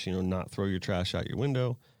and just, not throw your trash out your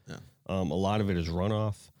window? Yeah. A lot of it is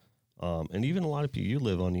runoff. And even a lot of people, you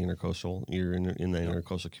live on the intercoastal, you're in the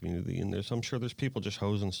intercoastal community, and I'm sure there's people just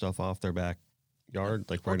hosing stuff off their backyard,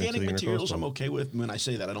 like right into the materials intercoastal. I'm okay with. When I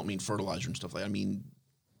say that, I don't mean fertilizer and stuff like that. I mean,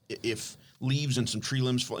 if leaves and some tree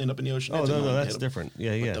limbs end up in the ocean. Oh, no, that's different.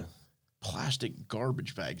 Yeah, but the plastic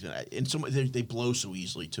garbage bags, and some they blow so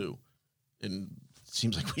easily too. And it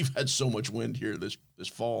seems like we've had so much wind here this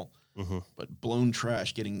fall, but blown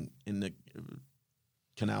trash getting in the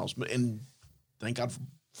canals. And thank God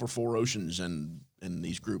for Four Oceans and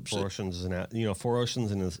these groups. Four Oceans is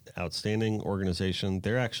an outstanding organization.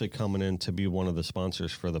 They're actually coming in to be one of the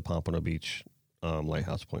sponsors for the Pompano Beach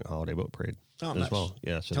Lighthouse Point Holiday Boat Parade as well.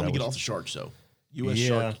 Yeah, so tell me to get off the sharks though. U.S.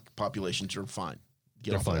 shark populations are fine.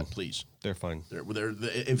 Get off of that, please. They're fine. They're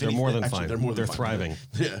more than fine. They're thriving.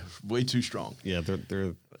 Yeah, way too strong. Yeah,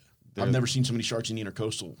 they're I've never seen so many sharks in the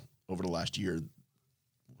intercoastal over the last year.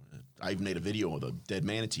 I even made a video of a dead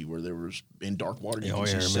manatee where there was in dark water. You can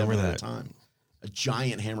see seven at a time. A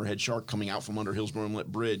giant hammerhead shark coming out from under Hillsborough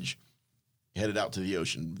Inlet Bridge, headed out to the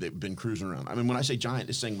ocean. They've been cruising around. I mean, when I say giant,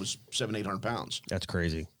 this thing was 700-800 pounds. That's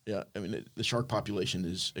crazy. Yeah, I mean, the shark population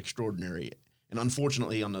is extraordinary. And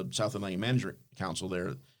unfortunately, on the South Atlantic Management Council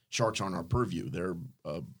there, sharks aren't our purview. They're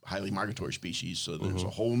a highly migratory species, so there's a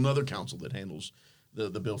whole nother council that handles the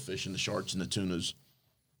billfish and the sharks and the tunas.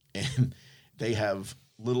 And they have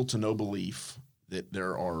little to no belief that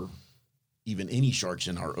there are even any sharks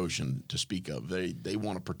in our ocean to speak of. They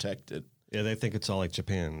want to protect it. Yeah, they think it's all like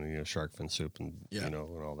Japan, shark fin soup and and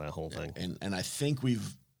all that whole thing. And I think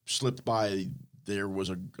we've slipped by. There was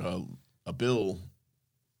a bill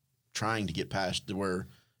trying to get passed where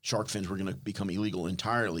shark fins were going to become illegal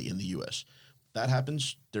entirely in the U.S. That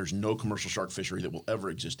happens, there's no commercial shark fishery that will ever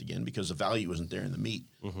exist again because the value isn't there in the meat.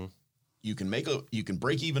 Mm-hmm. You can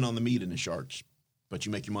break even on the meat in the sharks, but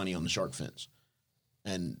you make your money on the shark fins.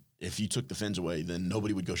 And if you took the fins away, then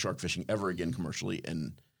nobody would go shark fishing ever again commercially.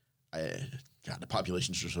 And God, the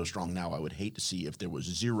populations are so strong now. I would hate to see if there was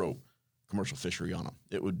zero commercial fishery on them.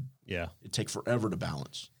 It'd take forever to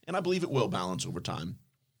balance, and I believe it will balance over time.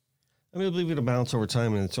 I mean, I believe it'll balance over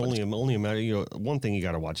time, and it's only a matter. One thing you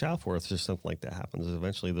got to watch out for if just something like that happens is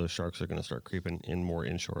eventually those sharks are going to start creeping in more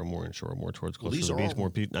inshore, more towards closer to the beach, more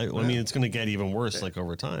people. I mean, it's going to get even worse like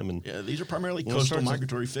over time. And these are primarily coastal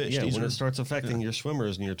migratory fish. Yeah, when it starts affecting your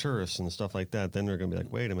swimmers and your tourists and stuff like that, then they're going to be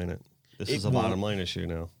like, wait a minute, this is a bottom line issue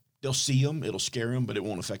now. They'll see them, it'll scare them, but it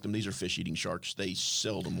won't affect them. These are fish-eating sharks. They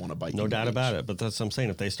seldom want to bite. No doubt about it. But that's what I'm saying.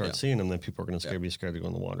 If they start seeing them, then people are going to be scared to go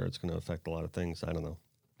in the water. It's going to affect a lot of things. I don't know.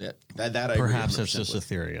 Yeah, that I perhaps it's just a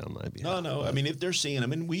theory on my behalf. No. I mean, if they're seeing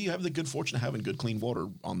them, and we have the good fortune of having good clean water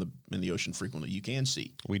in the ocean frequently, you can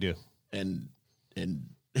see. We do.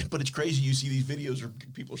 But it's crazy. You see these videos of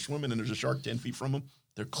people swimming, and there's a shark 10 feet from them.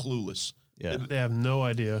 They're clueless. Yeah, they have no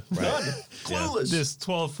idea. Right. None. Clueless. This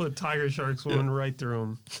 12-foot tiger shark swimming right through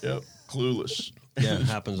them. Yep. Clueless. Yeah, it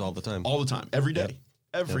happens all the time. All the time. Every day.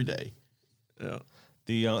 Every day.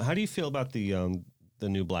 Yeah. How do you feel about the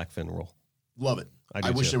new blackfin rule? Love it. I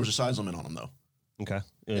wish there was a size limit on them, though. Okay.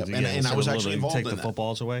 Yep. And I was actually involved in that. Take the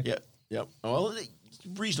footballs away? Yeah. Yep. Well,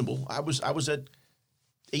 reasonable. I was at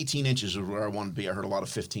 18 inches is where I wanted to be. I heard a lot of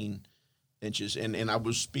 15 inches. And I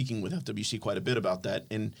was speaking with FWC quite a bit about that.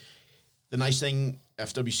 And the nice thing,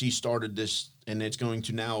 FWC started this, and it's going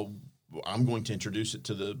to now, I'm going to introduce it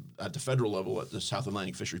at the federal level at the South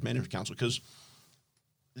Atlantic Fisheries Management Council, because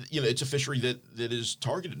it's a fishery that is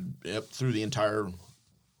targeted through the entire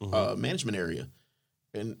management area,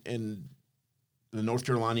 and the North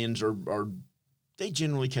Carolinians are they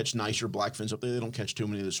generally catch nicer blackfins up there. They don't catch too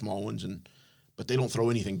many of the small ones, but they don't throw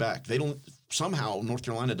anything back. They don't somehow North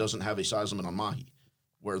Carolina doesn't have a size limit on mahi,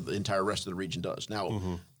 where the entire rest of the region does.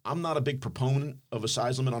 Now, I'm not a big proponent of a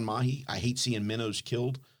size limit on mahi. I hate seeing minnows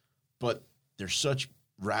killed, but they're such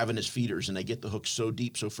ravenous feeders, and they get the hook so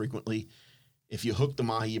deep so frequently. If you hook the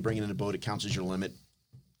mahi, you bring it in a boat, it counts as your limit.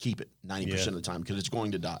 Keep it 90% of the time because it's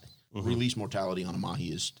going to die. Release mortality on a mahi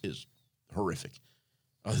is horrific.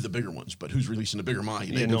 The bigger ones, but who's releasing a bigger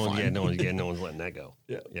mahi? No one's letting that go.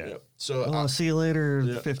 Yeah. So I'll see you later,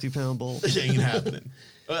 50-pound bull. It ain't happening.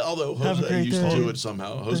 Although Jose used to do it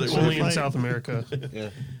somehow. Jose only in South America.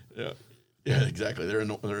 Yeah, exactly. They're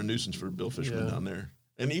a nuisance for bill fishermen down there,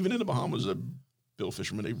 and even in the Bahamas, bill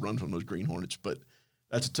fishermen they run from those green hornets. But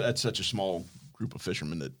that's such a small group of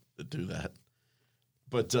fishermen that do that.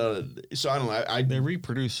 But so I don't know. They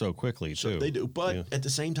reproduce so quickly too. They do, but at the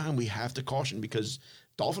same time, we have to caution because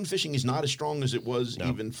dolphin fishing is not as strong as it was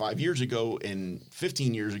even 5 years ago and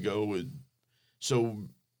 15 years ago. So,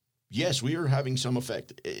 yes, we are having some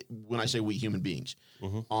effect, when I say we human beings,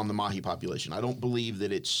 on the mahi population. I don't believe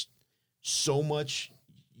that it's so much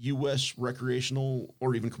U.S. recreational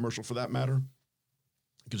or even commercial for that matter,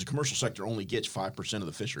 because the commercial sector only gets 5% of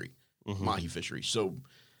the fishery, mahi fishery. So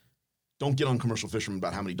don't get on commercial fishermen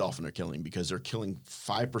about how many dolphin they're killing, because they're killing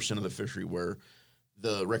 5% of the fishery where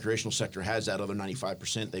the recreational sector has that other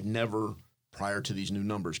 95%. They've never, prior to these new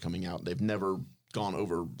numbers coming out, they've never gone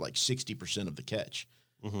over like 60% of the catch.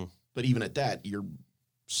 But even at that, you're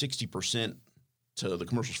 60% to the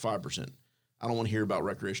commercial's 5%. I don't want to hear about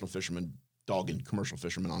recreational fishermen dogging commercial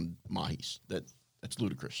fishermen on mahis. That's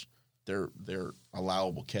ludicrous. Their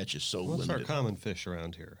allowable catch is so limited. What's our common fish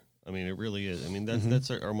around here? I mean, it really is. I mean, that's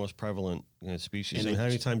our most prevalent species. And how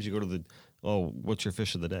many times you go to what's your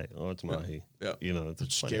fish of the day? Oh, it's mahi. Yeah.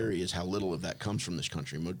 What's scary is how little of that comes from this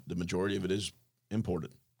country. The majority of it is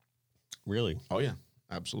imported. Really? Oh, yeah.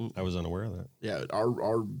 Absolutely. I was unaware of that. Yeah.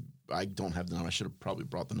 I don't have the number. I should have probably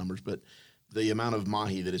brought the numbers, but the amount of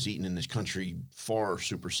mahi that is eaten in this country far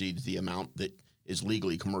supersedes the amount that is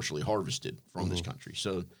legally commercially harvested from this country.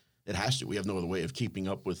 So it has to. We have no other way of keeping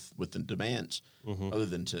up with the demands other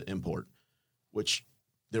than to import, which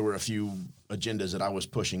there were a few agendas that I was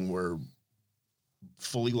pushing were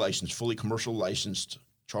fully licensed, fully commercial licensed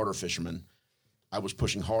charter fishermen. I was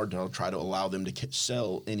pushing hard to try to allow them to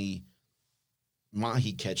sell any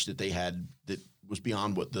mahi catch that they had that was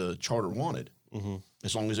beyond what the charter wanted,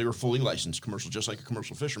 as long as they were fully licensed commercial, just like a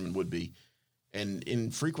commercial fisherman would be. And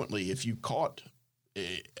infrequently, if you caught,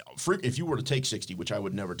 if you were to take 60, which I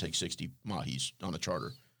would never take 60 mahis on a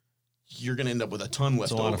charter, you're going to end up with a ton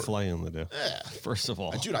left over. It's a lot of flaying to do. Yeah. First of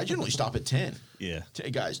all. Dude, I generally stop at 10. Yeah.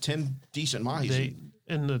 Guys, 10 decent mahis.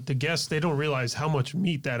 The guests, they don't realize how much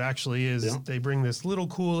meat that actually is. Yeah. They bring this little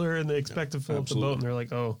cooler and they expect to fill up the boat, and they're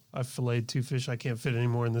like, oh, I've filleted 2 fish. I can't fit any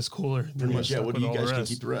more in this cooler. Pretty much, what do you guys can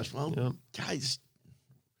keep the rest? Well, guys,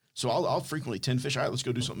 so I'll frequently 10 fish. All right, let's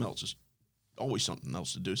go do something else. There's always something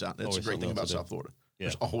else to do. That's a great thing about South Florida. Yeah.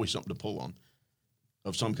 There's always something to pull on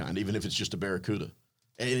of some kind, even if it's just a barracuda.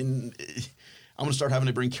 And I'm going to start having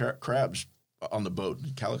to bring crabs on the boat,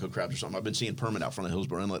 calico crabs or something. I've been seeing permit out front of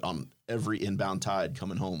Hillsborough Inlet on every inbound tide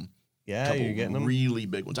coming home. Yeah, you're getting them? Really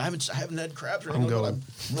big ones. I haven't had crabs or anything.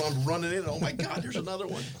 I'm running in. Oh, my God, there's another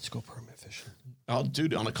one. Let's go permit fishing. Oh,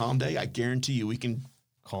 dude, on a calm day, I guarantee you we can.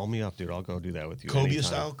 Call me up, dude. I'll go do that with you. Cobia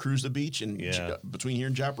style, cruise the beach and between here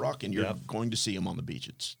and Jap Rock, and you're going to see them on the beach.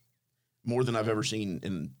 It's more than I've ever seen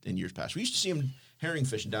in years past. We used to see them herring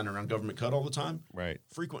fishing down around Government Cut all the time. Right.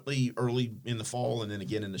 Frequently early in the fall and then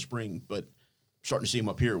again in the spring, but starting to see them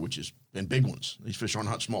up here, and big ones. These fish are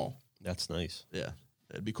not small. That's nice. Yeah.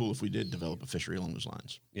 It'd be cool if we did develop a fishery along those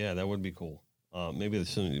lines. Yeah, that would be cool. Maybe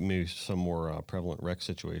some more prevalent wreck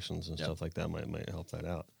situations and stuff like that might help that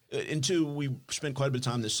out. And two, we spent quite a bit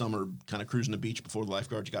of time this summer kind of cruising the beach before the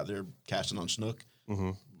lifeguards got there, casting on snook.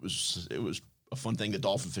 It was a fun thing. The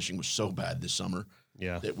dolphin fishing was so bad this summer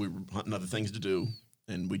that we were hunting other things to do,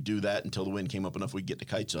 and we'd do that until the wind came up enough we'd get the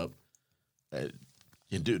kites up.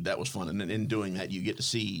 And dude, that was fun. And in doing that, you get to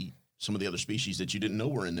see some of the other species that you didn't know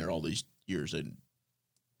were in there all these years. And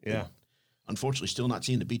unfortunately, still not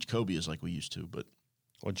seeing the beach cobias like we used to. But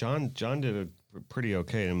John did a pretty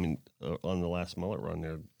okay. I mean, on the last mullet run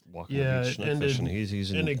there, walking the beach snook fishing.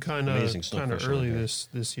 He's an amazing snook kind of early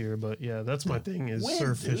this year. But that's my thing is wind,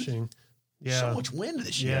 surf fishing. Yeah, so much wind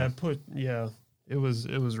this year. It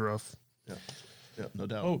was rough. Yeah, no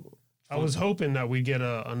doubt. Oh, I was hoping that we'd get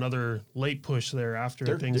another late push there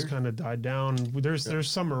after things kind of died down.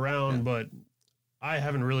 There's some around, but I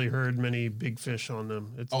haven't really heard many big fish on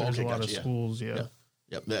them. There's a lot of schools,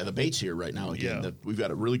 Yep, the bait's here right now. Again, we've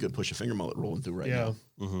got a really good push of finger mullet rolling through right now.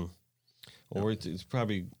 Mm-hmm. Well, it's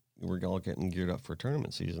probably we're all getting geared up for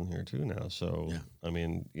tournament season here too now. So I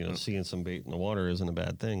mean, seeing some bait in the water isn't a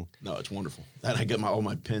bad thing. No, it's wonderful. And I get all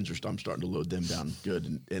my pins I'm starting to load them down good,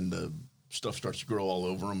 and the stuff starts to grow all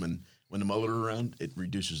over them. And when the mullet are around, it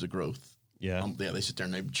reduces the growth. Yeah, they sit there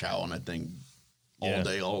and they chow on that thing all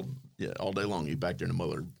day long. You back there in the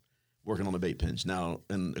mullet working on the bait pins. Now,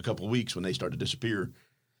 in a couple of weeks when they start to disappear,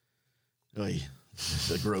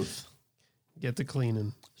 the growth. Get the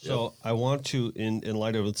cleaning. So I want to, in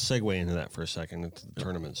light of, let's segue into that for a second, into the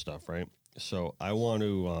tournament stuff, right? So I want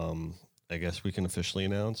to, I guess we can officially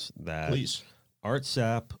announce that Please. Art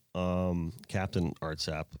Sapp, Captain Art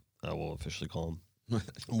Sapp, I will officially call him,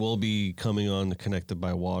 will be coming on the Connected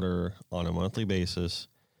by Water on a monthly basis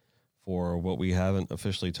for what we haven't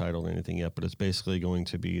officially titled anything yet, but it's basically going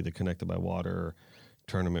to be the Connected by Water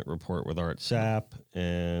tournament report with Art Sapp,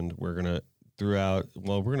 and we're going to we're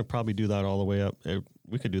going to probably do that all the way up.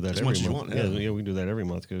 We could do that every month. You want, yeah, we can do that every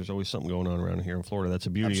month because there's always something going on around here in Florida. That's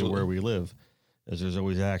the beauty of where we live, is there's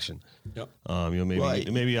always action. Yep.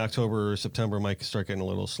 Maybe October or September might start getting a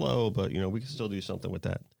little slow, but we can still do something with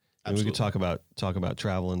that. And we could talk about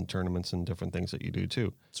travel and tournaments and different things that you do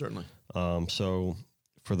too. Certainly. So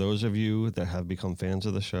for those of you that have become fans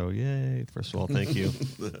of the show, yay! First of all, thank you.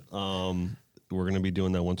 We're going to be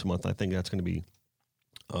doing that once a month. I think that's going to be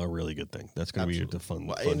a really good thing. That's going to be a fun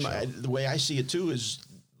show. The way I see it too is,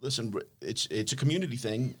 listen, it's a community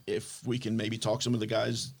thing. If we can maybe talk some of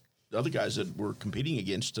the other guys that we're competing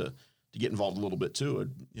against to get involved a little bit too,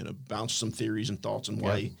 bounce some theories and thoughts and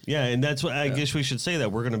why. Yeah, and that's what I guess we should say,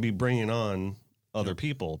 that we're going to be bringing on other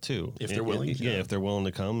people too, if they're willing. If they're willing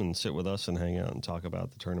to come and sit with us and hang out and talk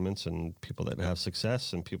about the tournaments, and people that have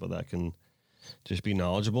success and people that can just be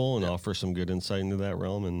knowledgeable and offer some good insight into that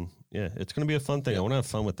realm. And it's going to be a fun thing. I want to have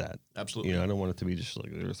fun with that. Absolutely. I don't want it to be just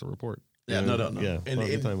like, there's the report. Yeah, no. Yeah, and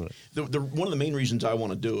one of the main reasons I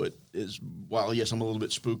want to do it is, while yes, I'm a little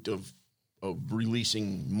bit spooked of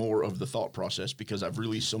releasing more of the thought process, because I've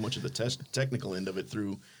released so much of the technical end of it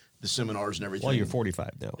through the seminars and everything. Well, you're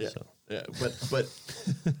 45 now. Yeah, so. yeah, but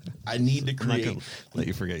I need to create. I'm not gonna let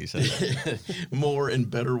you forget you said that. More and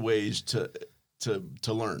better ways to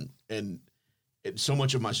learn. And so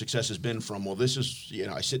much of my success has been from, this is,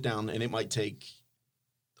 I sit down and it might take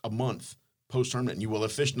a month post-tournament, and you will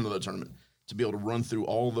have fished another tournament, to be able to run through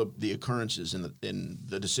all the occurrences and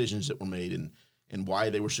the decisions that were made and why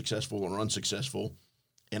they were successful or unsuccessful.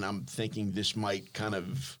 And I'm thinking this might kind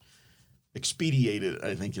of expedite it,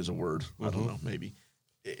 I think is a word. I don't know, maybe,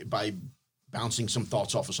 by bouncing some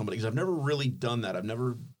thoughts off of somebody, because I've never really done that. I've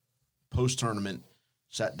never post-tournament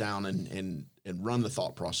sat down and run the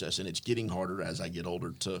thought process, and it's getting harder as I get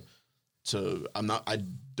older I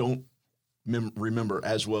don't remember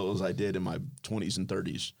as well as I did in my 20s and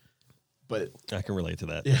 30s, but I can relate to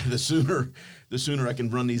that. Yeah, the sooner I can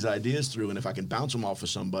run these ideas through, and if I can bounce them off of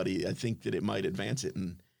somebody, I think that it might advance it.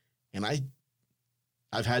 And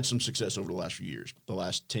I've had some success over the last few years. The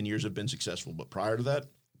last 10 years have been successful, but prior to that,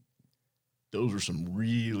 those were some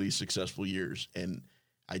really successful years. And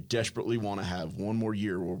I desperately want to have one more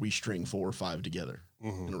year where we string 4 or 5 together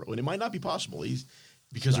in a row. And it might not be possible,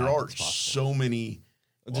 because there are so many.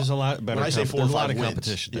 There's a lot better. When I say 4 or 5 wins,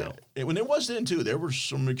 competition now. Yeah. When there was then too, there were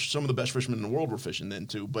some of the best fishermen in the world were fishing then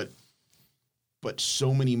too. But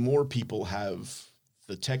so many more people have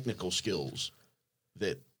the technical skills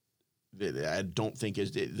that I don't think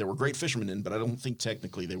there were great fishermen in, but I don't think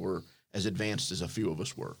technically they were as advanced as a few of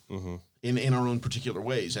us were in our own particular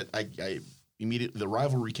ways. I immediately, the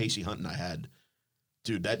rivalry Casey Hunt and I had,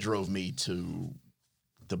 dude, that drove me to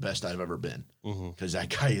the best I've ever been, because that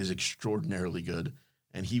guy is extraordinarily good.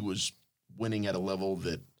 And he was winning at a level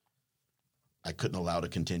that I couldn't allow to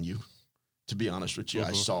continue, to be honest with you.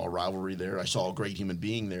 I saw a rivalry there. I saw a great human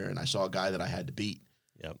being there, and I saw a guy that I had to beat.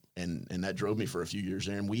 Yep. And that drove me for a few years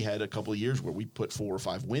there. And we had a couple of years where we put 4 or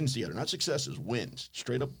 5 wins together. Not successes, wins.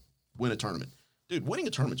 Straight up win a tournament. Dude, winning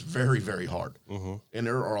a tournament is very, very hard. And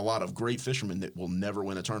there are a lot of great fishermen that will never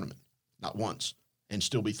win a tournament, not once, and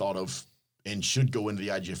still be thought of and should go into the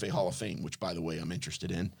IGFA Hall of Fame, which, by the way, I'm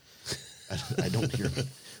interested in. I don't hear.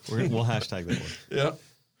 We'll hashtag that one.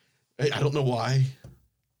 Yeah, I don't know why.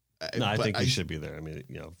 No, I think you should be there. I mean,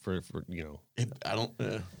 I don't.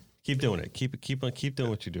 Keep doing it. Keep doing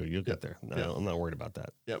what you do. You'll get there. No, I'm not worried about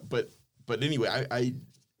that. Yeah, but anyway,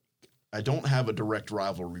 I don't have a direct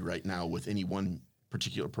rivalry right now with any one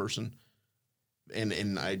particular person.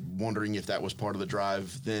 and I'm wondering if that was part of the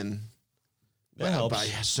drive then. That helps. But I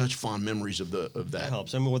have such fond memories of that. That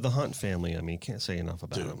helps. I mean, with the Hunt family, I mean, can't say enough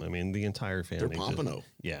about them. I mean, the entire family. They're Pompano.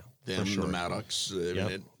 Yeah, them, for sure. The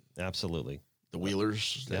Maddocks. Absolutely. The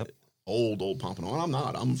Wheelers. Yep. Old Pompano. And I'm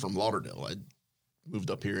not. I'm from Lauderdale. I moved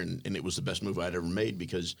up here, and it was the best move I'd ever made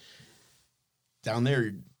because down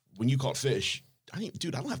there, when you caught fish, I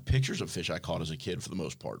don't have pictures of fish I caught as a kid for the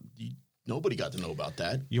most part. Nobody got to know about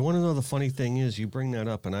that. You want to know the funny thing is, you bring that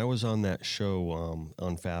up, and I was on that show,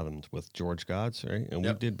 Unfathomed, with George Gods, right? And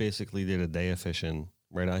we did a day of fishing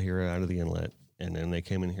right out here out of the inlet, and then they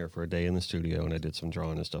came in here for a day in the studio, and I did some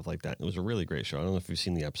drawing and stuff like that. It was a really great show. I don't know if you've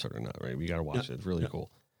seen the episode or not, right? You got to watch it. It's really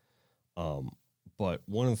cool. But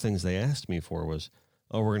one of the things they asked me for was,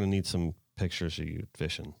 we're going to need some pictures of you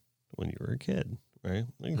fishing when you were a kid, right?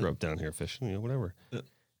 I grew up down here fishing, whatever. Yeah.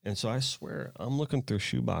 And so I swear, I'm looking through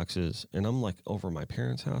shoe boxes, and I'm like over my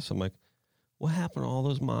parents' house. I'm like, what happened to all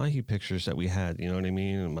those mahi pictures that we had? You know what I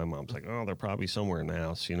mean? And my mom's like, they're probably somewhere in the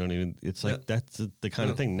house. You know what I mean? It's like that's the kind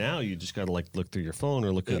of thing. Now you just got to like look through your phone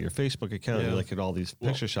or look at your Facebook account and look at all these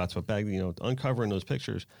picture shots. But back, uncovering those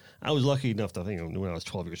pictures, I was lucky enough to think when I was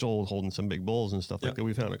 12 years old, holding some big bulls and stuff like that.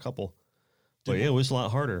 We found a couple. But it was a lot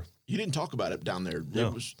harder. You didn't talk about it down there.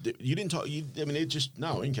 No. You didn't talk. You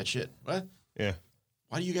didn't catch shit. What? Yeah.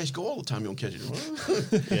 Why do you guys go all the time? You don't catch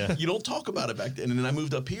it. You don't talk about it back then. And then I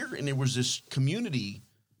moved up here, and there was this community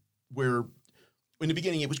where, in the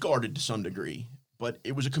beginning, it was guarded to some degree, but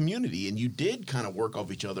it was a community, and you did kind of work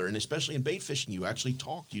off each other. And especially in bait fishing, you actually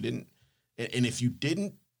talked. You didn't, and if you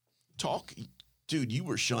didn't talk, dude, you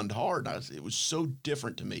were shunned hard. It was so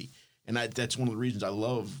different to me, and that's one of the reasons I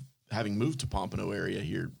love having moved to Pompano area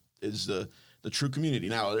here is the true community.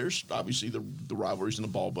 Now, there's obviously the rivalries and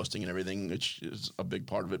the ball busting and everything, which is a big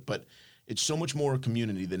part of it, but it's so much more a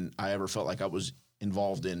community than I ever felt like I was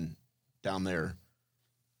involved in down there,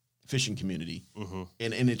 fishing community. Mm-hmm.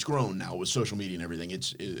 And it's grown now with social media and everything.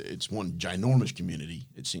 It's one ginormous community,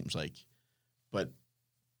 it seems like. But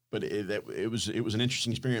it was an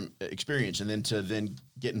interesting experience, and then to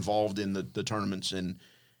get involved in the tournaments and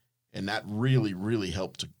that really, really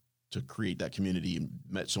helped to create that community and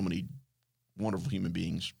met so many wonderful human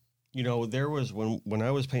beings. There was when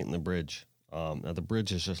I was painting the bridge. Now the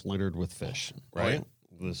bridge is just littered with fish, right?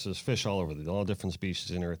 This is fish all over, all different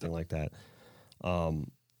species and everything like that. And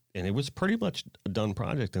it was pretty much a done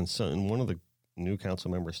project. And one of the new council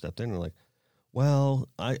members stepped in and were like, "Well,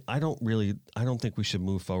 I don't think we should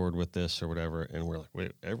move forward with this or whatever." And we're like,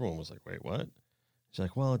 "Wait!" Everyone was like, "Wait, what?" She's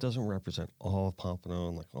like, "Well, it doesn't represent all of Pompano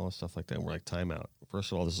and like all stuff like that." And we're like, "Time out.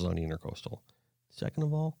 First of all, this is on the intercoastal. Second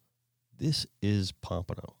of all, this is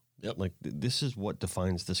Pompano. Yep. Like this is what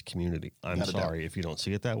defines this community. I'm sorry if you don't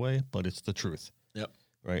see it that way, but it's the truth." Yep.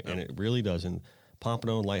 Right. Yep. And it really does. And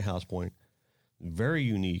Pompano and Lighthouse Point, very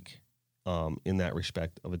unique in that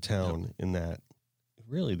respect of a town in that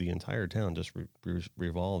really the entire town just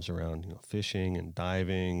revolves around, fishing and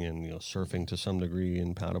diving and, surfing to some degree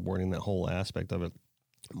and paddleboarding, that whole aspect of it,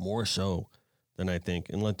 more so than I think,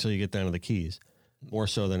 until you get down to the Keys, more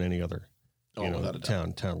so than any other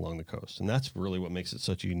town along the coast. And that's really what makes it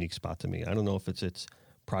such a unique spot to me. I don't know if it's its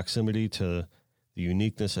proximity to the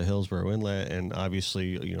uniqueness of Hillsborough Inlet, and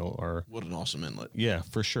obviously, what an awesome inlet. Yeah,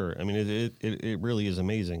 for sure. I mean, it really is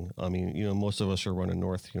amazing. I mean, most of us are running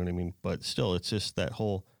north, you know what I mean? But still, it's just that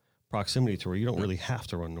whole proximity to where you don't really have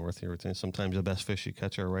to run north here. Sometimes the best fish you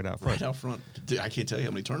catch are right out front. Right out front. I can't tell you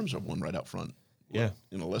how many tournaments I've won right out front. Yeah.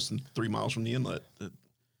 Less than 3 miles from the inlet.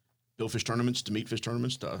 Billfish tournaments to meatfish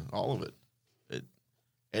tournaments to all of it.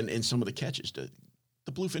 And some of the catches, the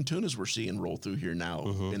bluefin tunas we're seeing roll through here now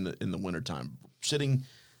in the wintertime, sitting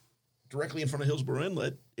directly in front of Hillsborough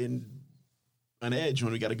Inlet in an edge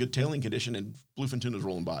when we got a good tailing condition and bluefin tunas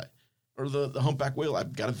rolling by. Or the humpback whale.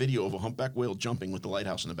 I've got a video of a humpback whale jumping with the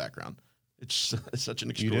lighthouse in the background. It's such an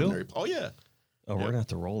extraordinary. Oh yeah. Oh, we're gonna have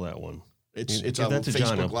to roll that one. It's a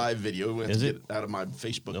Facebook Live video. We have to get it out of my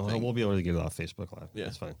Facebook thing. We'll be able to get it off Facebook Live. Yeah,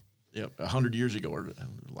 that's fine. Yeah, 100 years ago or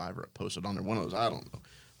live or posted on there. One of those, I don't know.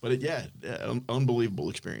 But unbelievable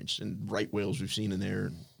experience. And right whales we've seen in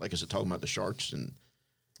there. Like I said, talking about the sharks and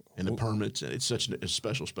the permits. And it's such a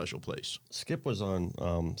special, special place. Skip was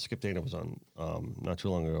on, Skip Dana was on not too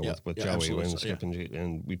long ago with Joey and Skip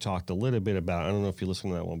and we talked a little bit about, I don't know if you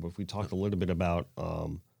listened to that one, but we talked a little bit about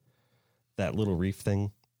that little reef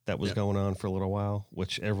thing that was going on for a little while,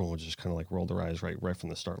 which everyone was just kind of like rolled their eyes right from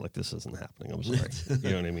the start. Like, this isn't happening. I'm sorry. You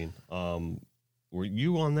know what I mean? Were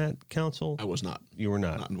you on that council? I was not. You were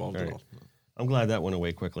not? Not involved at all. I'm glad that went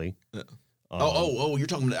away quickly. Yeah. You're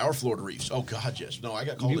talking about our Florida reefs. Oh, God, yes. No, I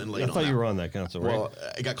got called in late on that. I thought you were on that council, right? Well,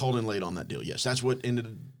 I got called in late on that deal, yes. That's what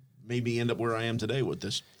ended maybe end up where I am today with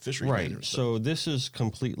this fishery. Right. So this is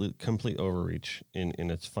complete overreach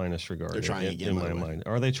in its finest regard. They're trying again, in my mind.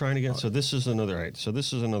 Are they trying again? So this is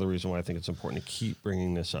another reason why I think it's important to keep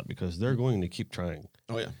bringing this up, because they're going to keep trying.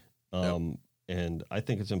 Oh yeah. And I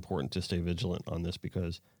think it's important to stay vigilant on this,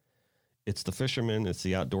 because it's the fishermen, it's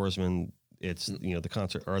the outdoorsmen, it's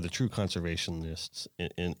the true conservationists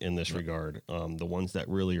in this regard. The ones that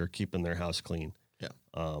really are keeping their house clean. Yeah.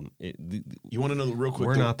 You want to know real quick?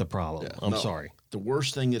 We're not the problem. Yeah, I'm sorry. The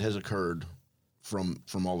worst thing that has occurred from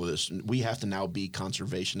all of this, we have to now be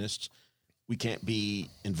conservationists. We can't be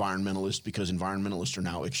environmentalists, because environmentalists are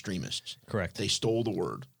now extremists. Correct. They stole the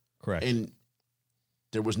word. Correct. And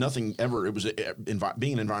there was nothing ever. It was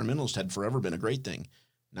being an environmentalist had forever been a great thing.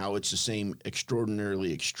 Now it's the same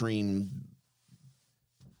extraordinarily extreme.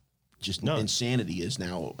 Insanity is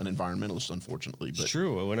now an environmentalist, unfortunately. But it's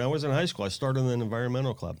true. When I was in high school, I started an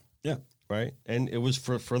environmental club. Yeah. Right. And it was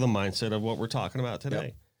for the mindset of what we're talking about today.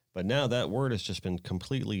 Yep. But now that word has just been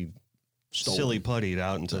completely silly puttied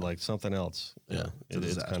out into like something else. Yeah.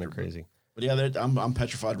 It's kind of crazy. But yeah, I'm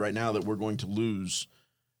petrified right now that we're going to lose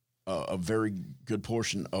a very good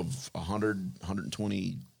portion of 100,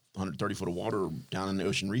 120, 130 foot of water down in the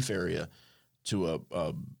Ocean Reef area to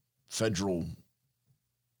a federal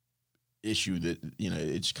issue that,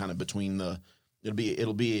 it's kind of between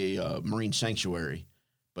it'll be a marine sanctuary,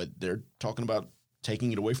 but they're talking about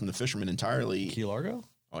taking it away from the fishermen entirely. Key Largo?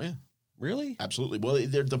 Oh yeah. Really? Absolutely. Well,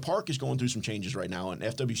 the park is going through some changes right now, and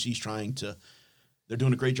FWC's they're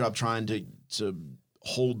doing a great job trying to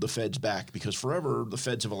hold the feds back, because forever the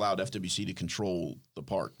feds have allowed FWC to control the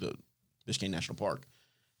park, the Biscayne National Park.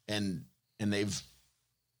 And they've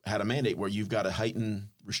had a mandate where you've got to heighten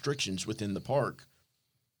restrictions within the park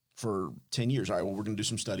for 10 years. All right, well, we're going to do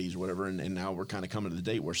some studies or whatever, and now we're kind of coming to the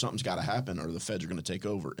date where something's got to happen or the feds are going to take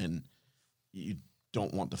over. And you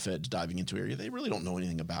don't want the feds diving into an area they really don't know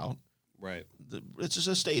anything about. Right. It's just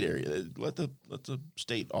a state area. Let the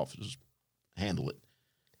state offices handle it.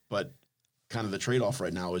 But kind of the trade-off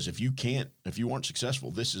right now is if you weren't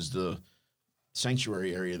successful, this is the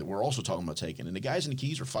sanctuary area that we're also talking about taking. And the guys in the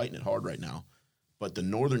Keys are fighting it hard right now. But the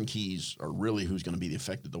northern Keys are really who's going to be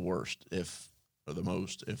affected the worst if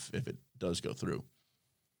it does go through.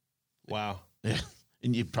 Wow. Yeah.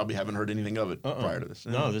 And you probably haven't heard anything of it prior to this.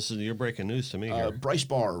 No, you're breaking news to me here. Bryce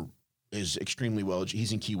Barr is extremely well.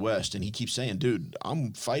 He's in Key West, and he keeps saying, dude,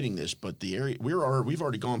 I'm fighting this, but the area we've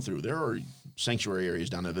already gone through. There are sanctuary areas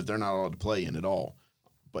down there that they're not allowed to play in at all.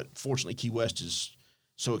 But fortunately, Key West is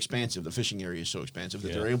so expansive. The fishing area is so expansive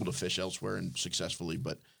that they're able to fish elsewhere and successfully.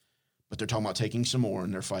 But they're talking about taking some more,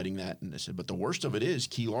 and they're fighting that. And they said, but the worst of it is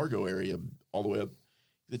Key Largo area all the way up.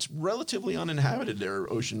 It's relatively uninhabited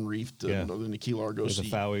there, Ocean Reef to northern Key Largo. There's a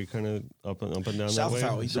Fowey kind of up and down South that way.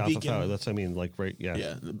 Fowey, South Beacon. of Fowey. That's, right, yeah.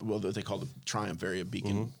 Yeah, well, they call the Triumph area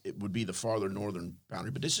Beacon. Mm-hmm. It would be the farther northern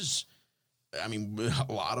boundary. But this is, a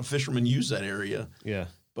lot of fishermen use that area. Yeah.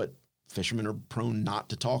 But fishermen are prone not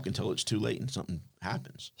to talk until it's too late and something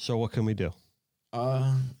happens. So what can we do?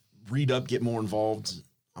 Read up, get more involved.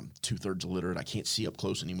 I'm 2/3 illiterate. I can't see up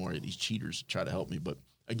close anymore. These cheaters try to help me. But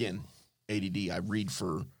again, ADD, I read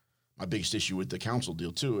for my biggest issue with the council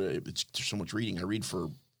deal too. It's so much reading. I read for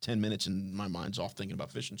 10 minutes and my mind's off thinking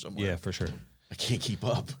about fishing somewhere. Yeah, for sure. I can't keep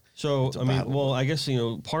up. So, I guess,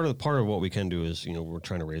 part of what we can do is, we're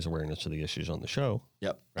trying to raise awareness to the issues on the show.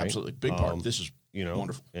 Yep, right? absolutely. Big part. This is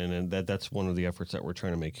wonderful. And that's one of the efforts that we're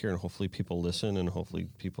trying to make here. And hopefully people listen, and hopefully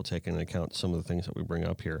people take into account some of the things that we bring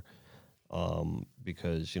up here.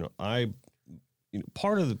 Because,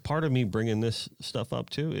 part of me bringing this stuff up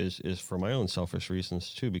too is for my own selfish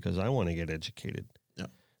reasons too, because I want to get educated. Yeah.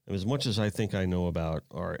 And as much as I think I know about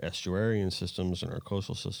our estuarian systems and our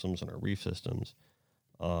coastal systems and our reef systems,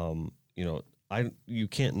 you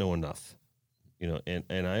can't know enough,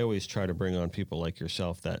 and I always try to bring on people like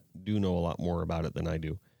yourself that do know a lot more about it than I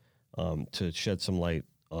do, to shed some light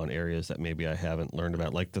on areas that maybe I haven't learned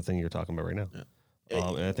about, like the thing you're talking about right now. Yeah.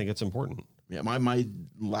 And I think it's important. Yeah, my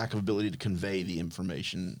lack of ability to convey the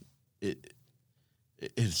information, I've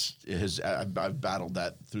battled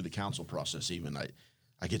that through the council process. Even I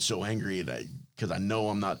get so angry because I know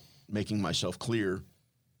I'm not making myself clear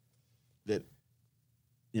that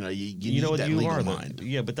you need that legal mind.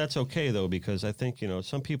 Yeah, but that's okay though, because I think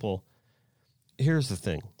some people. Here's the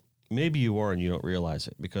thing. Maybe you are and you don't realize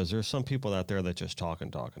it, because there's some people out there that just talk,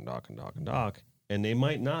 and they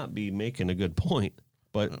might not be making a good point,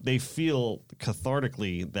 but they feel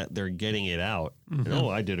cathartically that they're getting it out. Mm-hmm.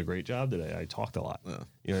 I did a great job today. I talked a lot.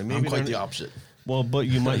 Yeah. Maybe I'm quite the opposite. Well, but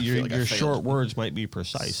you might your short words might be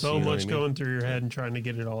precise. So much going through your head and trying to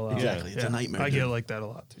get it all out. Exactly. It's a nightmare. I get like that a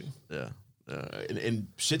lot too. Yeah. and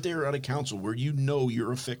sit there at a council where you know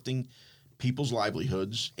you're affecting people's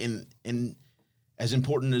livelihoods. And as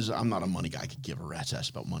important as I'm not a money guy, I could give a rat's ass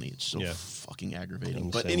about money. It's so fucking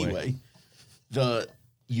aggravating. But anyway,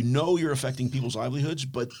 you know you're affecting people's livelihoods,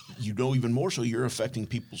 but you know even more so you're affecting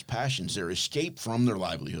people's passions, their escape from their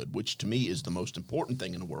livelihood, which to me is the most important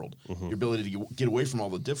thing in the world. Your ability to get away from all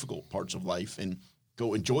the difficult parts of life and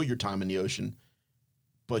go enjoy your time in the ocean,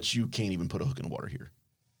 but you can't even put a hook in the water here.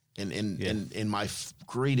 And my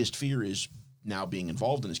greatest fear is now being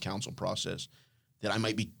involved in this council process that I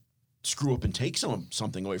might screw up and take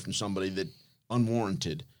something away from somebody that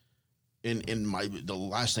unwarranted. And the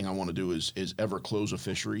last thing I want to do is ever close a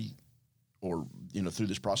fishery or, through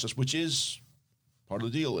this process, which is part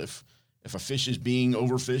of the deal. If a fish is being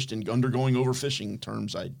overfished and undergoing overfishing,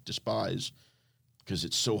 terms I despise because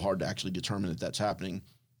it's so hard to actually determine that that's happening,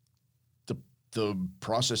 the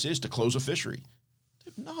process is to close a fishery.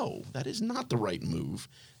 No, that is not the right move.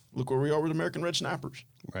 Look where we are with American red snappers.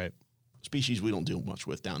 Right. Species we don't deal much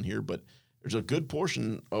with down here, but there's a good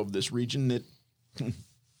portion of this region that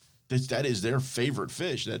that is their favorite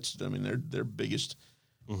fish. That's, their biggest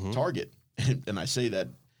target. And I say that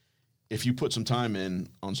if you put some time in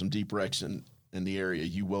on some deep wrecks in the area,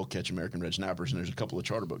 you will catch American red snappers. And there's a couple of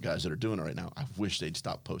charter boat guys that are doing it right now. I wish they'd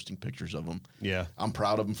stop posting pictures of them. Yeah. I'm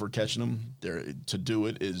proud of them for catching them. To do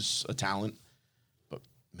it is a talent. But,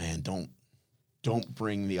 man, don't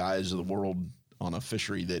bring the eyes of the world on a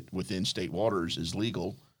fishery that within state waters is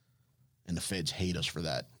legal. And the feds hate us for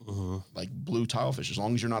that. Like blue tilefish, as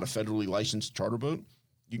long as you're not a federally licensed charter boat,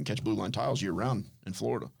 you can catch blue line tiles year round in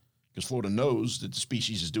Florida because Florida knows that the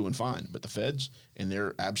species is doing fine. But the feds and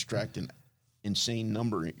their abstract and insane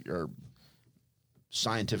number or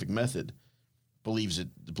scientific method believes that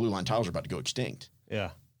the blue line tiles are about to go extinct.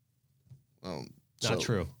 Yeah. Not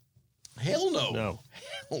true. Hell no. No.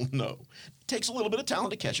 Hell no. It takes a little bit of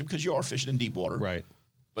talent to catch them because you are fishing in deep water. Right.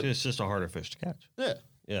 But it's just a harder fish to catch. Yeah.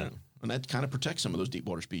 Yeah. And that kind of protects some of those deep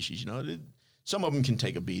water species. Some of them can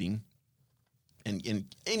take a beating, and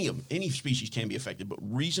any species can be affected. But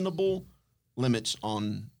reasonable limits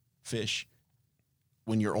on fish,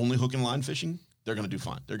 when you're only hook and line fishing, they're going to do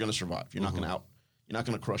fine. They're going to survive. You're not going to You're not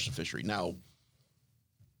going to crush the fishery. Now,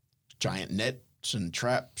 giant nets and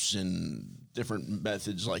traps and different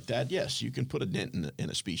methods like that, yes, you can put a dent in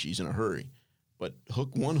a species in a hurry. But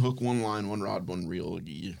one hook, one line, one rod, one reel,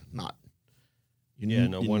 not.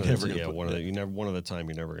 One of the time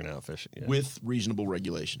you're never going to outfish it. Yeah. With reasonable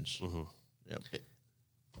regulations. Yep.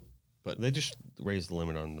 But they just raised the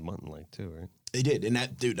limit on the mutton length too, right? They did, and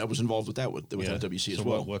I was involved with that with FWC as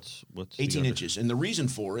well. What's 18 inches, and the reason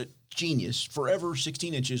for it, genius. Forever,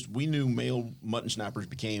 16 inches. We knew male mutton snappers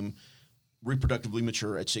became reproductively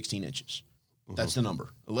mature at 16 inches. That's the number.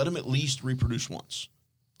 Let them at least reproduce once.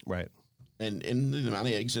 Right. And in the amount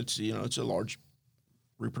of eggs, it's a large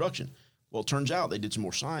reproduction. Well, it turns out they did some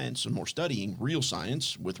more science and more studying, real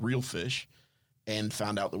science with real fish, and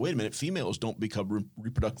found out that, wait a minute, females don't become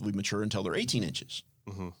reproductively mature until they're 18 inches.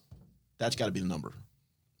 That's got to be the number.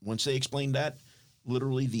 Once they explained that,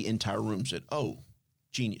 literally the entire room said, oh,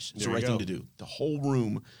 genius. It's the right thing to do. The whole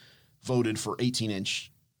room voted for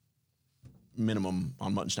 18-inch minimum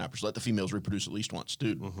on mutton snappers. Let the females reproduce at least once.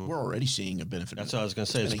 Dude, we're already seeing a benefit. That's what I was going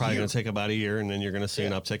to say. It's probably going to take about a year, and then you're going to see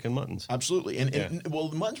an uptick in muttons. Absolutely. And the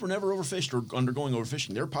muttons were never overfished or undergoing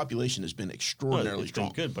overfishing. Their population has been extraordinarily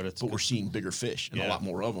strong. Good, but we're seeing bigger fish and a lot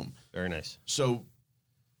more of them. Very nice. So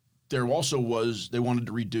there also they wanted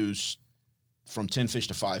to reduce from 10 fish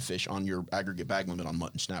to 5 fish on your aggregate bag limit on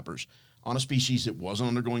mutton snappers on a species that wasn't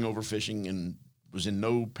undergoing overfishing and was in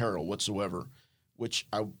no peril whatsoever, which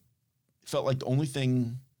I felt like the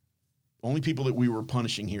only people that we were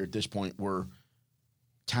punishing here at this point were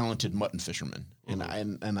talented mutton fishermen, and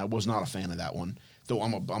I was not a fan of that one. Though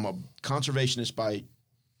I'm a conservationist by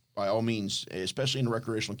all means, especially in the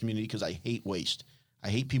recreational community, because I hate waste. I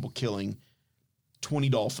hate people killing 20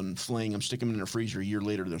 dolphin, filleting them, sticking them in their freezer. A year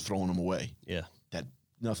later, they're throwing them away. Yeah, that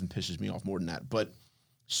nothing pisses me off more than that. But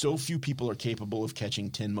so few people are capable of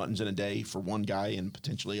catching 10 muttons in a day for one guy, and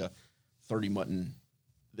potentially a 30 mutton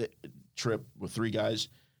trip with 3 guys.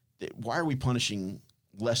 Why are we punishing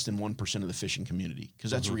less than 1% of the fishing community?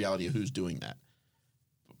 Because that's the reality of who's doing that.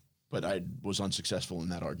 But I was unsuccessful in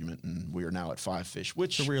that argument, and we are now at 5 fish,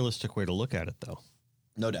 which it's a realistic way to look at it, though.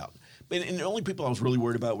 No doubt. And the only people I was really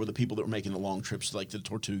worried about were the people that were making the long trips, like the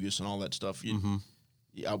Tortugas and all that stuff.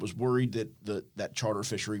 I was worried that that charter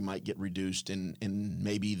fishery might get reduced, and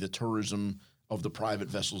maybe the tourism of the private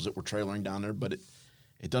vessels that were trailering down there, but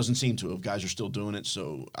it doesn't seem to have. Guys are still doing it,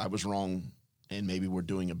 so I was wrong, and maybe we're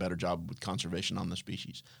doing a better job with conservation on the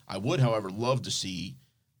species. I would, however, love to see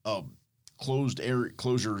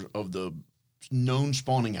closure of the known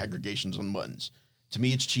spawning aggregations on muttons. To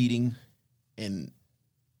me, it's cheating, and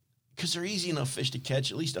because they're easy enough fish to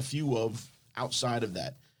catch, at least a few of outside of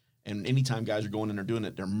that. And anytime guys are going in there doing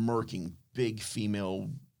it, they're murking big female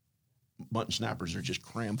mutton snappers. They're just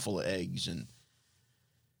crammed full of eggs. And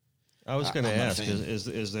I was going to ask,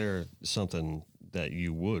 is there something that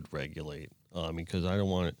you would regulate? Because I don't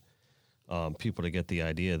want people to get the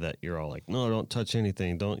idea that you're all like, no, don't touch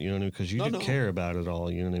anything. Don't, you know what I mean? Because you do care about it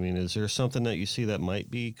all. You know what I mean? Is there something that you see that might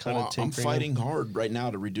be kind of tinkering? I'm fighting hard right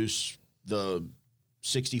now to reduce the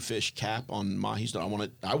 60 fish cap on mahis. I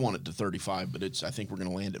want it to 35, but I think we're going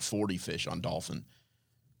to land at 40 fish on dolphin.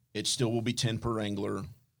 It still will be 10 per angler,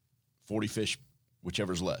 40 fish,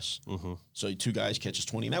 whichever's less. Mm-hmm. So 2 guys catches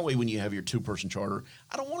 20. And that way, when you have your 2-person charter,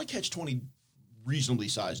 I don't want to catch 20 reasonably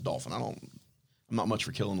sized dolphin. I'm not much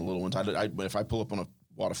for killing the little ones. But if I pull up on a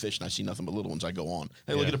wad of fish and I see nothing but little ones, I go on.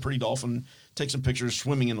 Hey, look at a pretty dolphin, take some pictures,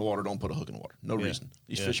 swimming in the water, don't put a hook in the water. No reason.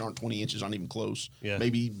 These fish aren't 20 inches, aren't even close. Yeah.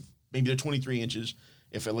 Maybe they're 23 inches.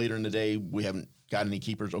 If later in the day we haven't got any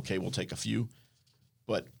keepers, okay, we'll take a few.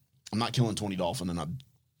 But I'm not killing 20 dolphin,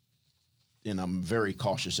 and I'm very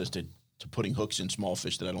cautious as to putting hooks in small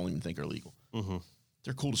fish that I don't even think are legal. Mm-hmm.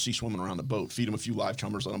 They're cool to see swimming around the boat. Feed them a few live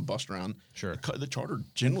chummers, let them bust around. Sure. The charter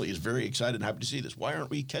generally is very excited and happy to see this. Why aren't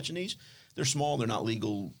we catching these? They're small. They're not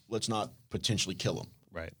legal. Let's not potentially kill them.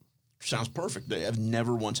 Right. Sounds perfect. They have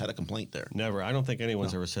never once had a complaint there. Never. I don't think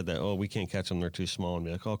anyone's ever said that, oh, we can't catch them, they're too small, and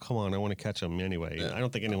be like, oh, come on, I want to catch them anyway. Yeah. I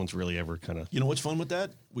don't think anyone's really ever kind of... You know what's fun with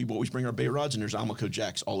that? We always bring our bait rods, and there's Almaco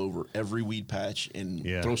jacks all over every weed patch, and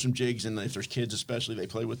throw some jigs, and if there's kids especially, they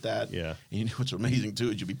play with that. Yeah. And you know what's amazing, too,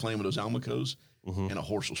 is you'll be playing with those Almacos, and a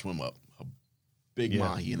horse will swim up, a big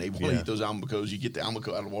mahi, and they want to eat those Almacos. You get the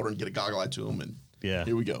Almaco out of the water and get a goggle eye to them, and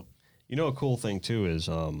here we go. You know, a cool thing, too, is...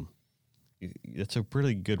 it's a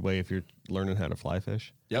pretty good way if you're learning how to fly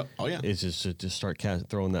fish. Yep. Oh, yeah. Is just to just start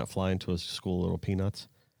throwing that fly into a school of little peanuts.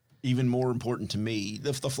 Even more important to me,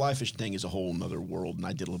 the fly fishing thing is a whole nother world, and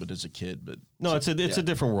I did a little bit as a kid. But no, it's a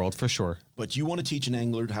different world for sure. But you want to teach an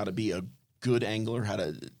angler how to be a good angler, how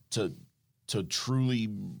to truly.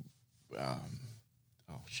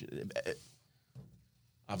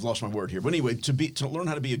 I've lost my word here, but anyway, to learn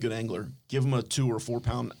how to be a good angler, give them a 2 or 4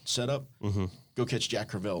 pound setup. Mm-hmm. Go catch Jack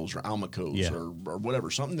Crevelle's or Almacos or whatever,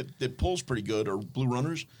 something that pulls pretty good, or blue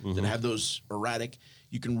runners that have those erratic.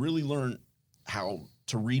 You can really learn how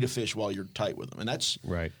to read a fish while you're tight with them, and that's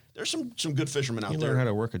right. There's some good fishermen out there. You learn how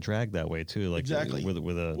to work a drag that way too, like exactly with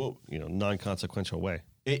a non-consequential way.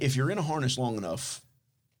 If you're in a harness long enough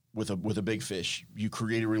with a big fish, you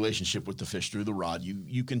create a relationship with the fish through the rod.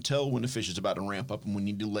 You can tell when the fish is about to ramp up and when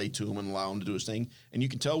you need to lay to him and allow him to do his thing, and you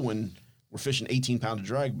can tell when we're fishing 18-pound of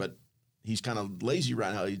drag, but he's kind of lazy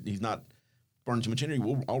right now. He's not burning too much energy.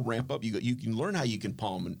 I'll ramp up. You can learn how you can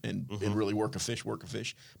palm and really work a fish.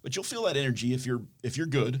 But you'll feel that energy if you're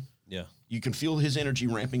good. Yeah. You can feel his energy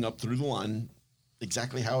ramping up through the line.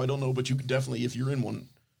 Exactly how, I don't know, but you can definitely, if you're in one,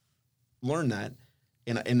 learn that.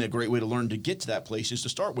 And a great way to learn to get to that place is to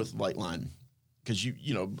start with light line. Because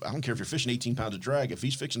I don't care if you're fishing 18 pounds of drag. If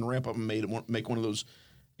he's fixing to ramp up and make one of those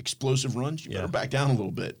explosive runs, you better back down a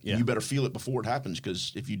little bit. Yeah. You better feel it before it happens,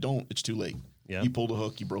 because if you don't, it's too late. Yeah. You pulled a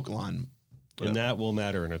hook, you broke a line. And that will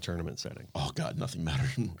matter in a tournament setting. Oh God, nothing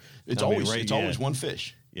matters. It's always one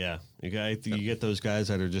fish. Yeah. You get those guys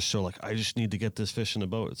that are just so like, I just need to get this fish in the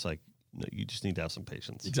boat. It's like, no, you just need to have some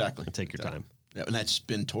patience. Exactly. And take your time. Yeah, and that's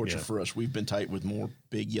been torture for us. We've been tight with more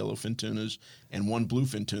big yellowfin tunas and one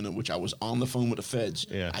bluefin tuna, which I was on the phone with the feds.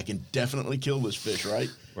 Yeah. I can definitely kill this fish, right?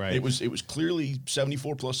 Right. It was clearly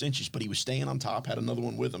 74 plus inches, but he was staying on top, had another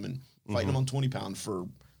one with him, and fighting him on 20 pound for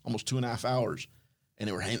almost 2.5 hours. And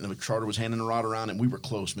the charter was handing the rod around, and we were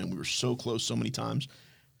close, man. We were so close so many times.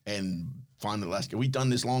 And finally, the last guy, we'd done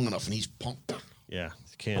this long enough, and he's pumped. Yeah,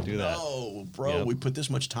 can't do that. No, bro, we put this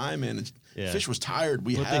much time in. Fish was tired.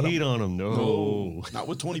 We put had the heat on him. No, not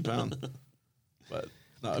with 20 pound. But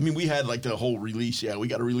no, I mean, we had like the whole release. Yeah, we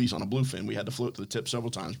got a release on a bluefin. We had to float to the tip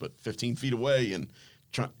several times, but 15 feet away, and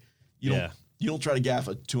you don't try to gaff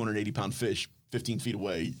a 280 pound fish 15 feet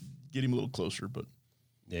away. Get him a little closer, but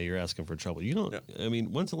yeah, you're asking for trouble. You don't. Yeah. I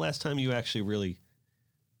mean, when's the last time you actually really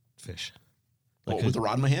fish? Like with the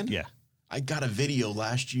rod in my hand? Yeah, I got a video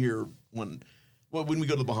last year when we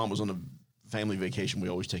go to the Bahamas on a family vacation. We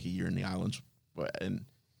always take a year in the islands, and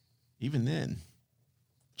even then,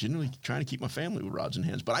 generally trying to keep my family with rods in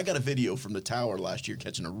hands. But I got a video from the tower last year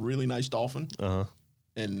catching a really nice dolphin.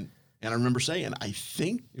 And I remember saying, I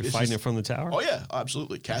think you're fighting it from the tower. Oh yeah,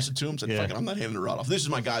 absolutely. Cast it to him. Said, "Fuck it, I'm not handing the rod off." This is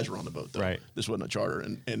my guys were on the boat, though. Right. This wasn't a charter,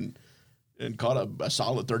 and and caught a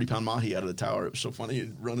solid 30-pound mahi out of the tower. It was so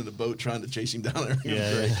funny, running the boat trying to chase him down there.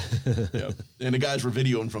 Yeah. And the guys were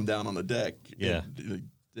videoing from down on the deck. Yeah.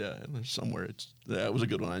 And somewhere it was a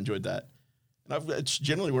good one. I enjoyed that. And it's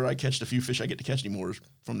generally where I catch the few fish I get to catch anymore is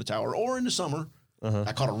from the tower or in the summer.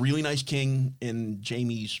 I caught a really nice king in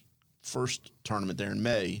Jamie's first tournament there in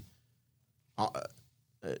May.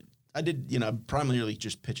 I did, primarily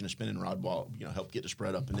just pitching a spinning rod while, help get the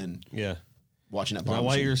spread up and then watching that. Now,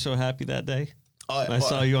 why you're so happy that day? I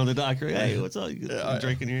saw you on the dock. Hey, what's up? You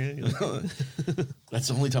drinking your That's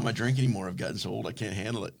the only time I drink anymore. I've gotten so old I can't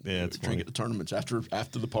handle it. Yeah, it's drink at the tournaments after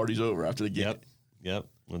the party's over, after the game. Yep.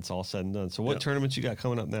 When it's all said and done. So what tournaments you got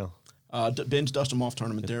coming up now? Ben's Dust 'em Off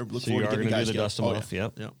tournament there. Look so forward to getting the guys do the Dust 'em Off.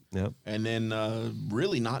 Yep. And then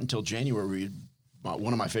really not until January,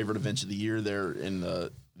 one of my favorite events of the year there in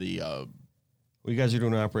the well, you guys are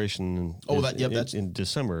doing an operation that's in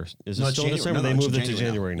December. Is no, it still in December? They moved it to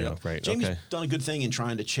January now. Right. Jamie's done a good thing in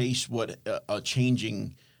trying to chase what a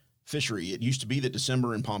changing fishery. It used to be that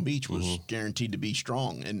December in Palm Beach was guaranteed to be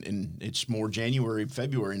strong, and it's more January,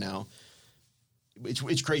 February now.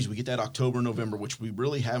 It's crazy. We get that October, November, which we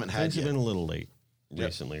really haven't had Things yet. have been a little late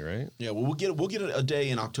recently, right? Yeah, well, we'll get a day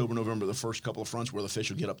in October, November, the first couple of fronts where the fish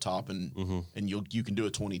will get up top, and you can do a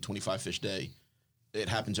 20, 25 fish day. It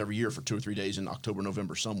happens every year for 2 or 3 days in October,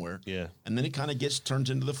 November, somewhere. Yeah. And then it kind of turns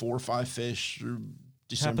into the 4 or 5 fish or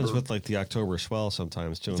December. It happens with like the October swell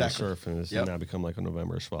sometimes too in the surf, and it's now become like a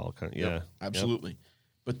November swell kind of. Yeah, absolutely.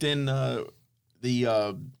 But then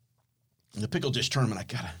the pickle dish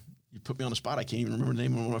tournament, you put me on the spot. I can't even remember the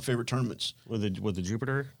name of one of my favorite tournaments. With the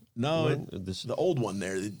Jupiter? No, the old one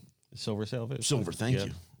there. The silver sailfish. Silver, thank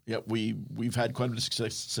you. Yep, we've had quite a bit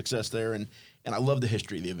of success there, and I love the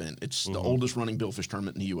history of the event. It's the oldest running billfish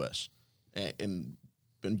tournament in the U.S. and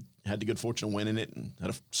had the good fortune of winning it, and had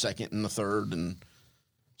a second and a third, and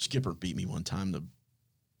Skipper beat me one time.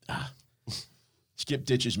 Skip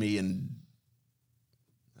ditches me, and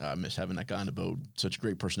I miss having that guy on the boat. Such a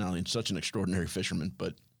great personality and such an extraordinary fisherman,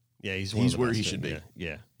 but yeah, he's where he should be.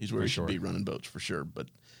 Yeah, he's where he should be running boats for sure. But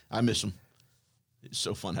I miss him. It's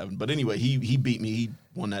so fun having. But anyway, he beat me. He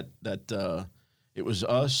won that. It was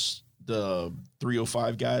us, the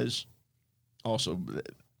 305 guys, also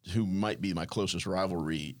who might be my closest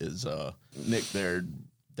rivalry is Nick there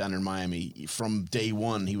down in Miami. From day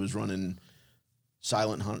one, he was running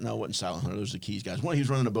Silent Hunter. No, it wasn't Silent Hunter. Those are the Keys guys. He was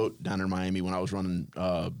running a boat down in Miami when I was running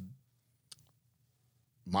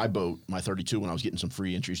my boat, my 32, when I was getting some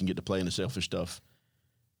free entries and get to play in the sailfish stuff.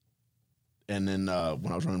 And then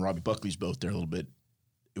when I was running Robbie Buckley's boat there a little bit,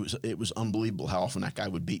 it was unbelievable how often that guy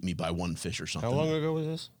would beat me by one fish or something. How long ago was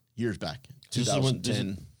this? Years back,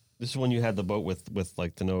 2010. This is when you had the boat with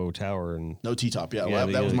like the no tower and no T-top. Yeah,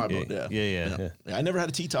 that was my boat. Yeah. I never had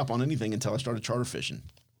a T-top on anything until I started charter fishing.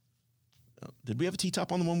 Did we have a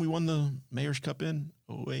T-top on the one we won the Mayor's Cup in?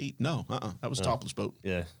 08? No, that was a topless boat.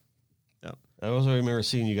 Yeah. I also remember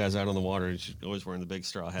seeing you guys out on the water, always wearing the big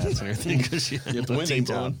straw hats and everything because you had the wind ain't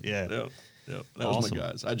blowing. Yeah. That was my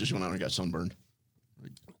guys. I just went out and got sunburned.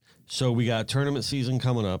 So we got tournament season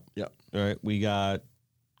coming up. Yeah. All right. We got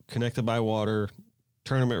Connected by Water,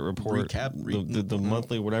 tournament report, the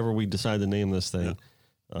monthly, whatever we decide to name this thing,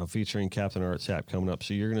 featuring Captain Art Sapp coming up.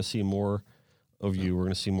 So you're going to see more of you. We're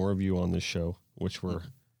going to see more of you on this show, which we're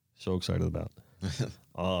so excited about.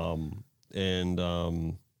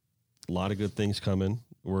 A lot of good things coming.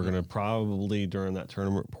 We're going to probably, during that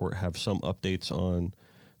tournament report, have some updates on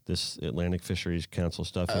this Atlantic Fisheries Council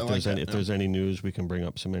stuff. If there's any news, we can bring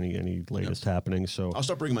up any latest happenings. So I'll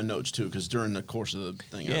start bringing my notes too, because during the course of the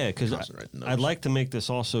thing, because I'd like to make this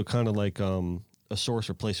also kind of like a source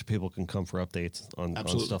or place where people can come for updates on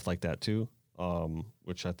stuff like that too,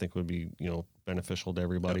 which I think would be beneficial to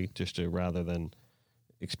everybody, just to rather than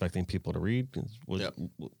expecting people to read.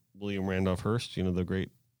 William Randolph Hearst, the great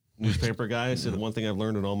newspaper guy, said the one thing I've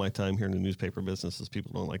learned in all my time here in the newspaper business is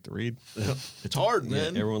people don't like to read. It's hard,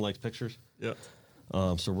 man. Everyone likes pictures. Yeah.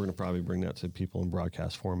 So we're going to probably bring that to people in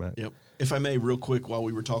broadcast format. Yep. If I may, real quick, while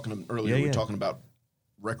we were talking earlier, we were talking about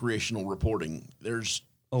recreational reporting. There's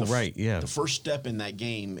the first step in that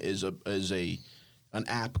game is an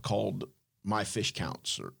app called My Fish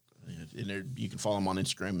Counts, you can follow them on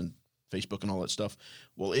Instagram and Facebook and all that stuff.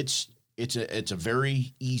 Well, it's a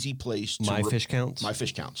very easy place to My Fish Counts? My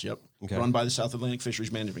Fish Counts, yep. Okay. Run by the South Atlantic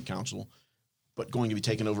Fisheries Management Council, but going to be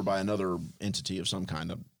taken over by another entity of some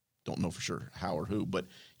kind. I don't know for sure how or who, but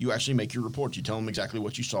you actually make your reports. You tell them exactly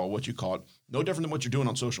what you saw, what you caught. No different than what you're doing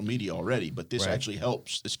on social media already, but this actually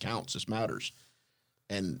helps. This counts. This matters.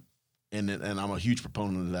 And I'm a huge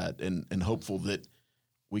proponent of that and hopeful that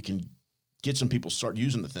we can get some people to start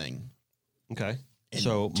using the thing. Okay.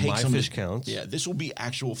 So my fish counts. Yeah, this will be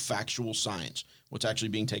actual factual science. What's actually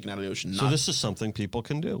being taken out of the ocean. So this is something people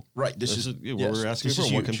can do. Right. This is what we're asking for.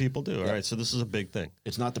 What can people do? All right. So this is a big thing.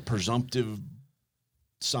 It's not the presumptive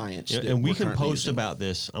science. Yeah, and we can post about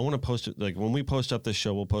this. I want to post it. Like when we post up this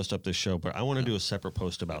show, we'll post up this show. But I want to do a separate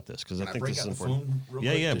post about this because I think this is important.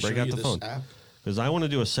 Yeah. Break out the phone. Because I want to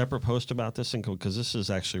do a separate post about this, and because this is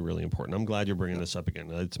actually really important. I'm glad you're bringing this up again.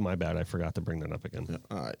 It's my bad. I forgot to bring that up again. Yeah.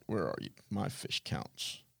 All right. Where are you? My fish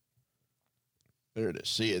counts. There it is.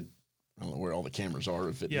 See it? I don't know where all the cameras are.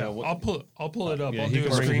 If it, I'll pull it up. Yeah, I'll do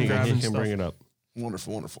a screen grab and stuff. Bring it up.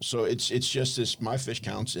 Wonderful. So it's just this my fish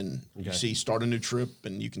counts, and you see start a new trip,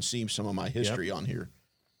 and you can see some of my history on here.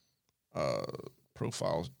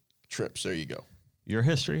 Profile trips. There you go. Your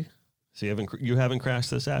history. So you haven't crashed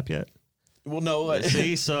this app yet? Well, no.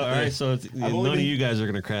 See, so all right, so none of you guys are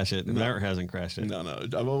going to crash it. No, Art hasn't crashed it. No.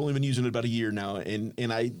 I've only been using it about a year now, and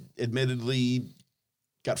I admittedly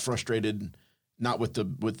got frustrated, not with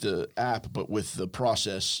the app, but with the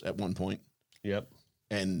process at one point. Yep.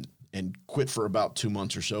 And quit for about 2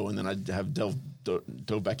 months or so, and then I have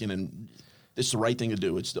dove back in, and it's the right thing to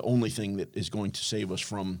do. It's the only thing that is going to save us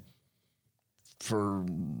from, for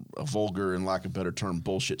a vulgar and lack of a better term,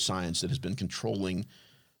 bullshit science that has been controlling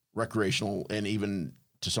recreational and even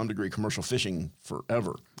to some degree commercial fishing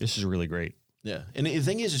forever. This is really great. Yeah. And the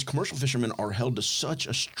thing is commercial fishermen are held to such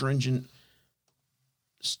a stringent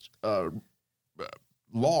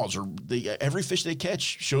laws, or every fish they catch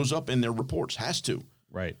shows up in their reports, has to.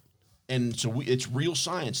 Right. And so it's real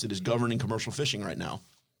science that is governing commercial fishing right now.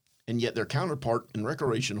 And yet their counterpart in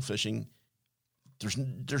recreational fishing,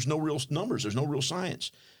 there's no real numbers. There's no real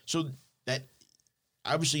science. So that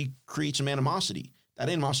obviously creates some animosity. That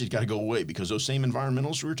animosity's got to go away because those same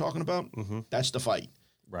environmentalists we were talking about, that's the fight.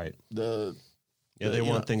 Right. They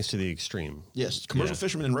want things to the extreme. Yes. Commercial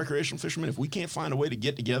fishermen and recreational fishermen, if we can't find a way to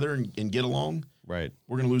get together and get along, right,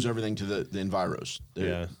 we're going to lose everything to the enviros.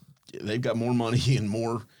 They've got more money and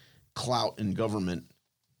more clout in government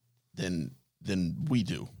than we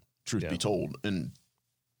do, truth be told. And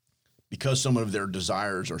because some of their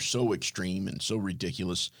desires are so extreme and so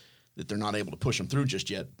ridiculous that they're not able to push them through just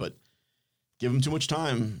yet, but give them too much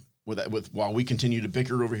time while we continue to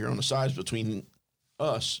bicker over here on the sides between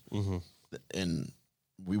us, and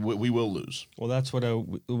we will lose. Well, that's what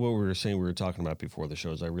we were saying. We were talking about before the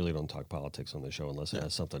show. Is I really don't talk politics on the show unless it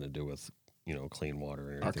has something to do with clean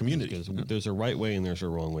water and our community. Because there's a right way and there's a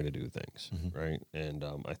wrong way to do things, right? And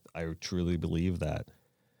I truly believe that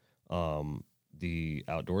the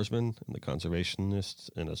outdoorsmen and the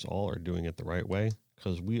conservationists and us all are doing it the right way.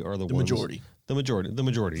 Because we are the ones, majority. The majority.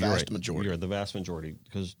 Vast majority. You're the vast majority.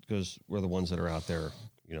 Because we're the ones that are out there,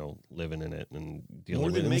 living in it and dealing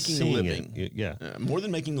with it. More than making a living. Yeah. More than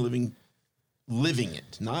making a living, living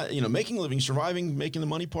it. Not, making a living, surviving, making the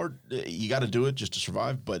money part. You got to do it just to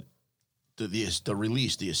survive. But the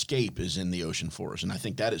release, the escape is in the ocean for us. And I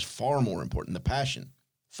think that is far more important. The passion,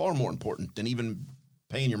 far more important than even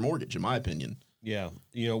paying your mortgage, in my opinion. Yeah.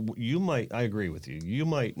 I agree with you. You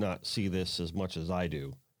might not see this as much as I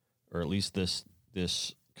do, or at least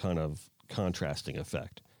this kind of contrasting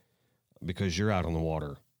effect, because you're out on the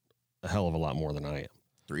water a hell of a lot more than I am.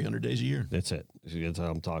 300 days a year. That's it. That's what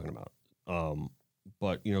I'm talking about.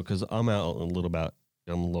 But, because I'm out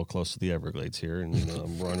I'm a little close to the Everglades here, and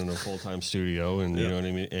I'm running a full-time studio, and you know what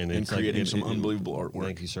I mean, and it's creating some unbelievable artwork.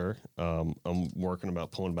 Thank you, sir. I'm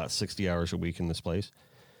pulling about 60 hours a week in this place.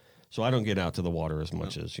 So I don't get out to the water as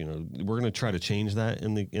much as, we're going to try to change that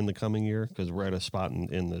in the coming year, because we're at a spot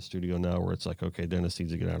in the studio now where it's like, okay, Dennis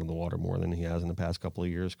needs to get out of the water more than he has in the past couple of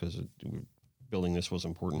years, because building this was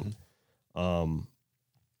important.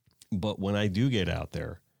 But when I do get out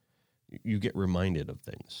there, you get reminded of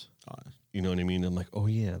things. You know what I mean? I'm like, oh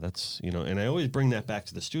yeah, that's, and I always bring that back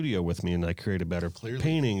to the studio with me, and I create a better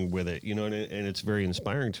painting with it, and it's very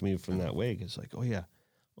inspiring to me from that way. It's like, oh yeah.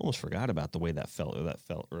 Almost forgot about the way that felt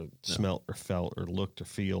or smelt or felt or looked or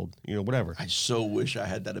feel, whatever. I so wish I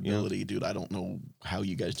had that ability, dude. I don't know how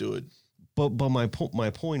you guys do it. But my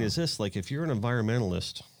point is this: like, if you're an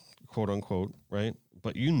environmentalist, quote unquote, right?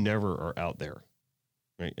 But you never are out there,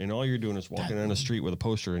 right? And all you're doing is walking down the street with a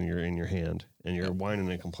poster in your hand, and you're whining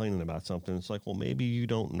and complaining about something. It's like, well, maybe you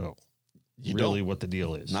don't know. What the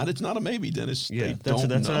deal is. It's not a maybe, Dennis. Yeah, that's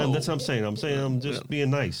what I'm saying. I'm just being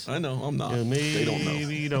nice. I know, I'm not. Maybe they don't know.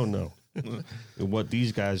 You don't know. What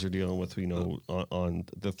these guys are dealing with, on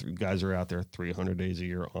the guys are out there 300 days a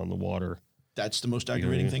year on the water. That's the most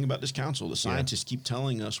aggravating thing about this council. The scientists keep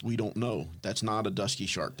telling us we don't know. That's not a dusky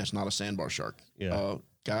shark. That's not a sandbar shark. Yeah.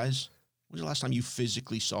 Guys, when was the last time you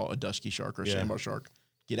physically saw a dusky shark or a sandbar shark?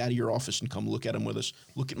 Get out of your office and come look at them with us.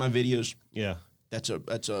 Look at my videos. Yeah. That's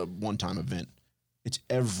a one-time event. It's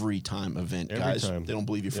every time event, guys. They don't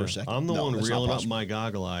believe you for a second. I'm the one reeling up my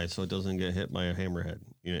goggle eye so it doesn't get hit by a hammerhead,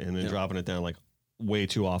 and then dropping it down like way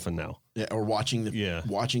too often now. Yeah, or watching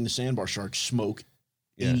the sandbar sharks smoke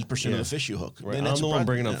 80% of the fish you hook. Right. I'm the one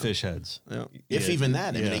bringing up fish heads. Yeah. If even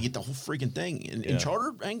that, I mean, they get the whole freaking thing. And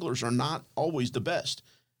charter anglers are not always the best.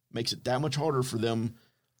 Makes it that much harder for them.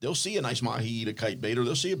 They'll see a nice mahi eat a kite bait, or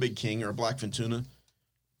they'll see a big king or a blackfin tuna.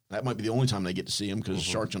 That might be the only time they get to see them because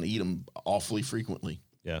sharks going to eat them awfully frequently.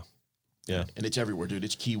 Yeah. And it's everywhere, dude.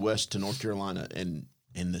 It's Key West to North Carolina, and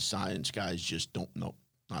the science guys just don't know.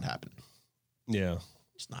 Not happening. Yeah.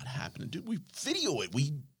 It's not happening, dude. We video it.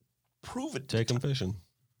 We prove it. Take them fishing.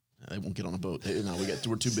 They won't get on a boat.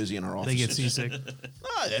 We're too busy in our office. They get seasick.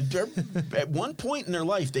 At one point in their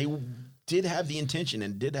life, they did have the intention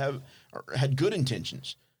and had good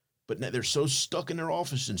intentions. But now they're so stuck in their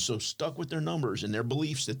office and so stuck with their numbers and their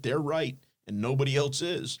beliefs that they're right and nobody else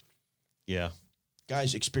is. Yeah.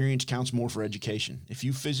 Guys, experience counts more for education. If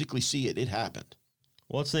you physically see it, it happened.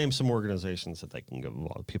 Well, let's name some organizations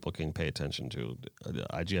that people can pay attention to. The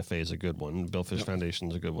IGFA is a good one. Billfish Foundation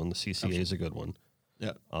is a good one. The CCA is a good one.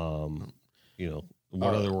 Yeah.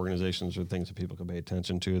 What other organizations or things that people can pay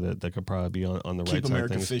attention to that could probably be on the right side? Keep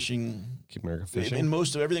America Fishing. Keep America Fishing. And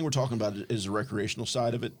most of everything we're talking about is the recreational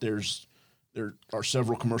side of it. There are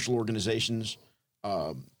several commercial organizations.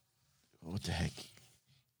 What the heck?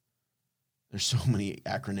 There's so many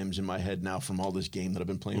acronyms in my head now from all this game that I've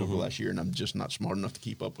been playing over the last year, and I'm just not smart enough to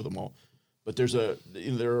keep up with them all. But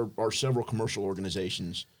there are several commercial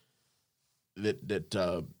organizations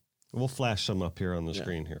that we'll flash some up here on the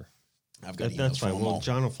screen here. I've got that's fine. Well,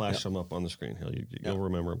 John will flash them up on the screen. You'll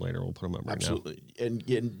remember them later. We'll put them up right Absolutely. Now.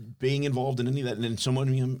 And being involved in any of that, and then so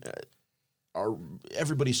many of them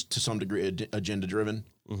everybody's to some degree agenda driven.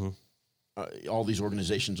 All these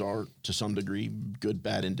organizations are to some degree, good,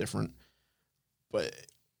 bad, indifferent. But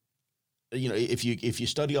if you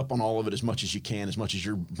study up on all of it as much as you can, as much as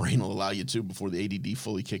your brain will allow you to before the ADD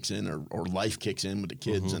fully kicks in or life kicks in with the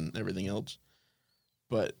kids and everything else.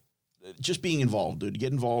 But just being involved, dude.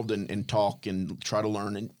 Get involved and talk and try to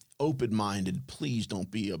learn and open-minded. Please don't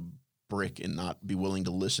be a brick and not be willing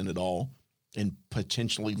to listen at all and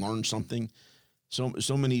potentially learn something.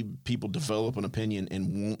 So many people develop an opinion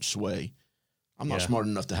and won't sway. I'm not smart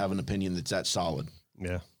enough to have an opinion that's that solid.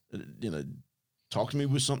 Yeah. Talk to me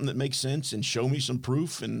with something that makes sense and show me some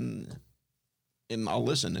proof and I'll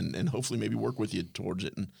listen and hopefully maybe work with you towards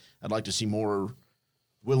it. And I'd like to see more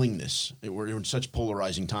willingness. We're in such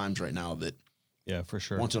polarizing times right now that for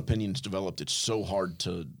sure. Once an opinion's developed, it's so hard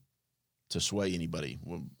to sway anybody.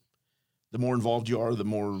 Well, the more involved you are, the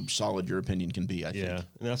more solid your opinion can be, I think. Yeah,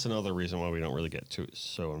 and that's another reason why we don't really get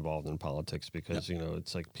so involved in politics because,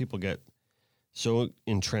 it's like people get so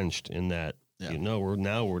entrenched in that,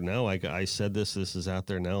 I said this is out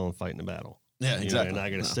there now, I'm fighting a battle. Yeah, exactly. And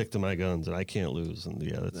I got to stick to my guns and I can't lose. And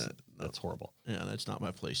that's horrible. Yeah, that's not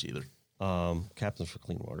my place either. Captains for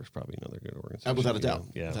Clean Water is probably another good organization. Without a doubt.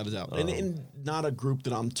 Yeah. Without a doubt. And not a group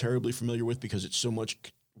that I'm terribly familiar with because it's so much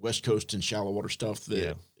West Coast and shallow water stuff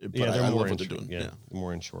that they're more what they're doing. Yeah,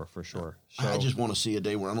 more inshore for sure. So, I just want to see a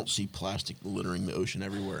day where I don't see plastic littering the ocean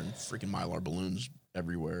everywhere and freaking Mylar balloons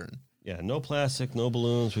everywhere. Yeah, no plastic, no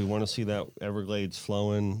balloons. We want to see that Everglades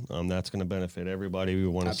flowing. That's going to benefit everybody. We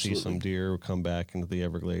want to see some deer come back into the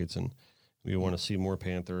Everglades, and we want to see more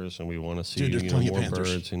panthers, and we want to see more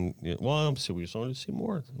birds. And we just want to see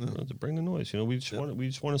more to bring the noise. We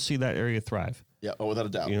just want to see that area thrive. Yeah, without a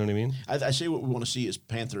doubt. You know what I mean? I say what we want to see is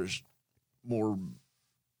panthers more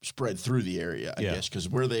spread through the area. I guess because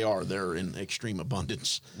where they are, they're in extreme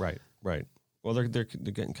abundance. Right. Well, they're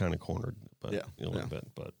getting kind of cornered, but a little bit,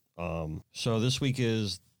 but. So this week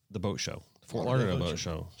is the boat show, Fort Lauderdale boat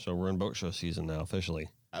show. So we're in boat show season now officially.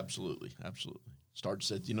 Absolutely.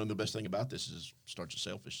 Starts at, the best thing about this is starts the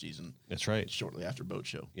sailfish season. That's right. Shortly after boat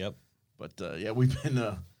show. Yep. But we've been,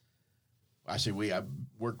 I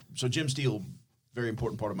work. So Jim Steele, very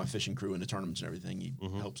important part of my fishing crew in the tournaments and everything. He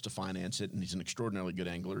helps to finance it, and he's an extraordinarily good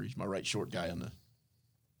angler. He's my right short guy on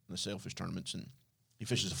the sailfish tournaments, and he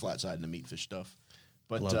fishes the flat side and the meat fish stuff.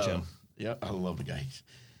 But love Jim. Yeah, I love the guy.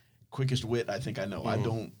 Quickest wit I think I know. I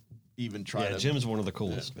don't even try to. Jim's one of the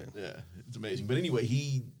coolest, man. Yeah, it's amazing. But anyway,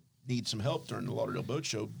 he needs some help during the Lauderdale Boat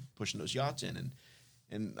Show pushing those yachts in.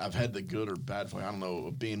 And I've had the good or bad, I don't know,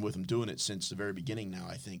 of being with him doing it since the very beginning now.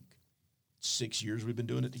 I think 6 years we've been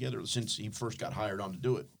doing it together since he first got hired on to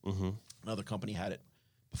do it. Another company had it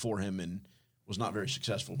before him and was not very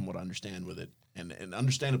successful from what I understand with it. And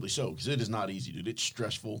understandably so, because it is not easy, dude. It's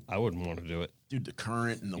stressful. I wouldn't want to do it. Dude, the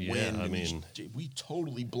current and the wind. I mean, we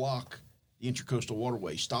totally block the Intracoastal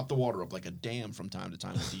Waterway, stop the water up like a dam from time to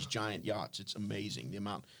time with these giant yachts. It's amazing the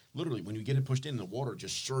amount. Literally, when you get it pushed in, the water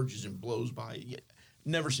just surges and blows by.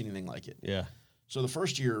 Never seen anything like it. Yeah. So the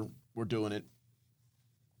first year we're doing it,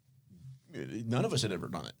 none of us had ever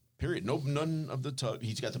done it. Period. None of the tug.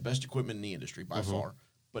 He's got the best equipment in the industry by far,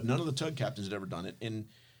 but none of the tug captains had ever done it. And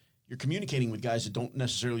you're communicating with guys that don't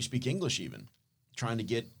necessarily speak English, even trying to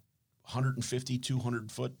get 150,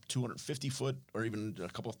 200 foot, 250 foot, or even a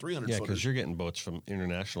couple of 300 footers. Yeah, because you're getting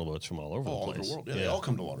international boats from all over the place. All over the world. Yeah, they all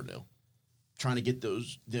come to Lauderdale. Trying to get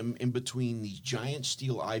them in between these giant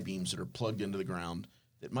steel I-beams that are plugged into the ground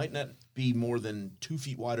that might not be more than 2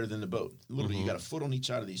 feet wider than the boat. Literally, you got a foot on each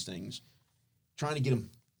side of these things. Trying to get them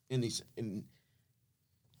in these, and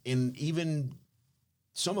even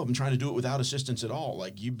some of them trying to do it without assistance at all.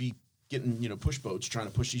 Like you'd be getting, push boats trying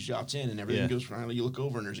to push these yachts in, and everything goes around. You look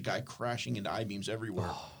over, and there's a guy crashing into I-beams everywhere,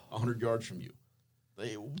 100 yards from you.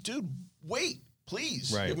 Dude, wait,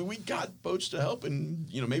 please. Right. I mean, we got boats to help, and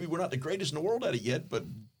maybe we're not the greatest in the world at it yet, but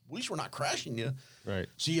at least we're not crashing you. Right.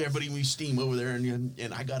 See everybody, we steam over there,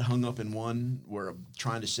 and I got hung up in one where I'm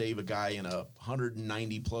trying to save a guy in a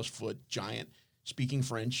 190-plus foot giant speaking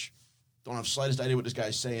French. Don't have the slightest idea what this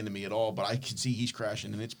guy's saying to me at all, but I can see he's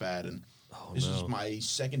crashing, and it's bad. And this is my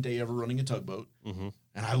second day ever running a tugboat,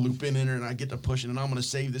 and I loop in there, and I get to pushing, and I'm going to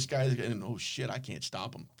save this guy. And oh shit, I can't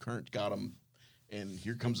stop him. Current got him, and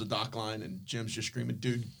here comes the dock line, and Jim's just screaming,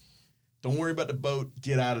 "Dude, don't worry about the boat.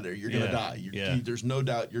 Get out of there. You're going to die. There's no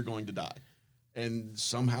doubt you're going to die." And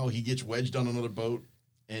somehow he gets wedged on another boat,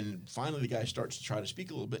 and finally the guy starts to try to speak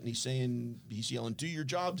a little bit, and he's yelling, "Do your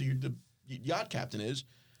job. The yacht captain is."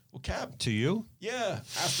 Well, Cap. To you? Yeah.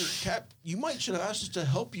 After Cap, you should have asked us to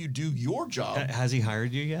help you do your job. Has he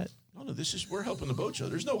hired you yet? No, we're helping the boat show.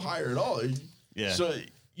 There's no hire at all. Yeah. So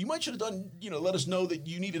you should have done, let us know that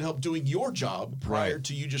you needed help doing your job prior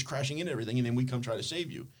to you just crashing into everything, and then we come try to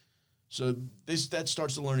save you. So that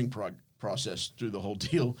starts the learning process through the whole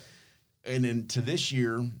deal. And then to this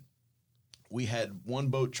year, we had one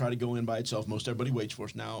boat try to go in by itself. Most everybody waits for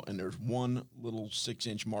us now, and there's one little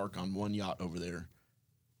 6-inch mark on one yacht over there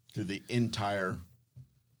through the entire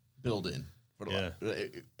build-in.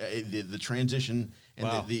 The transition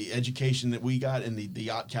and the education that we got and the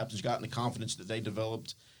yacht captains got and the confidence that they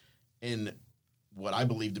developed in what I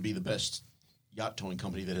believe to be the best yacht towing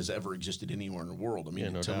company that has ever existed anywhere in the world. I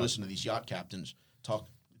mean, listen to these yacht captains talk,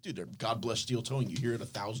 dude, they're God bless steel towing. You hear it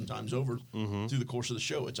 1,000 times over through the course of the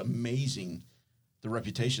show. It's amazing the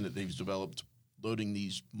reputation that they've developed loading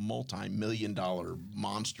these multi-million-dollar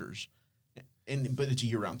monsters. But it's a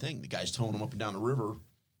year-round thing. The guys towing them up and down the river.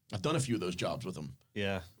 I've done a few of those jobs with them.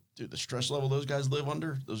 Yeah. Dude, the stress level those guys live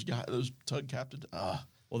under, those tug captains.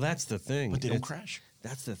 Well, that's the thing. But they don't crash.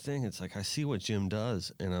 That's the thing. It's like I see what Jim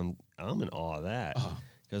does, and I'm in awe of that.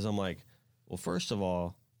 Because I'm like, well, first of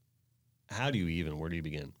all, where do you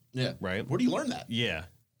begin? Yeah. Right? Where do you learn that? Yeah.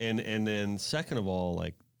 And then second of all,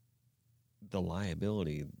 like the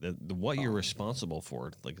liability, what you're responsible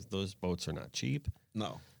for. Like those boats are not cheap.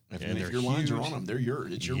 No. If your lines are on them, they're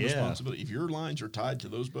yours. It's your responsibility. If your lines are tied to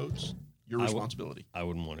those boats, your responsibility. I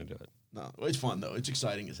wouldn't want to do it. No, it's fun though. It's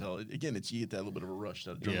exciting as hell. Again, you get that little bit of a rush,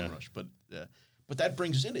 that adrenaline rush. But that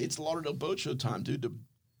brings us into it's Lauderdale Boat Show time, dude.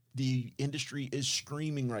 The industry is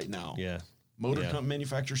screaming right now. Yeah, motor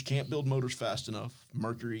manufacturers can't build motors fast enough.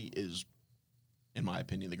 Mercury is, in my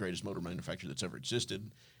opinion, the greatest motor manufacturer that's ever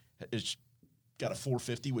existed. It's got a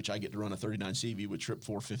 450, which I get to run a 39 CV with Trip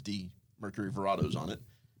 450 Mercury Verados on it.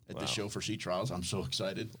 At the show for sea trials. I'm so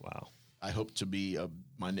excited. Wow. I hope to be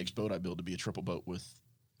my next boat I build to be a triple boat with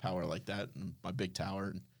power like that and my big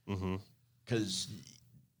tower. Because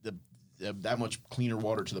that much cleaner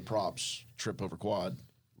water to the props, trip over quad.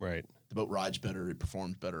 Right. The boat rides better. It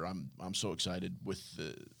performs better. I'm so excited with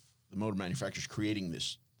the motor manufacturers creating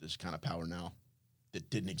this kind of power now that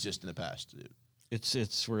didn't exist in the past.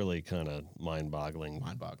 It's really kind of mind-boggling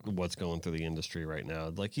what's going through the industry right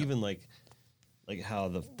now. Like even like how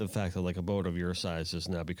the fact that like a boat of your size is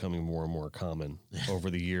now becoming more and more common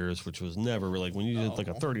over the years, which was never really like when you did like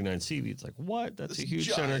a 39 CV, it's like, what? That's a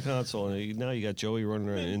huge center console. And now you got Joey running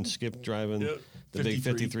around and Skip driving the big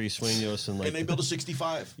 53 Swingos and they build a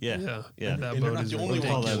 65. Yeah. And that and boat not is the only They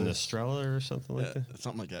call one. that an Estrella or something like that.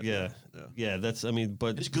 Something like that. Yeah. That's, I mean,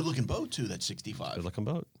 but it's a good looking boat too, that 65. Good looking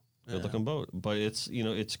boat. But it's,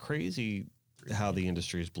 it's crazy how the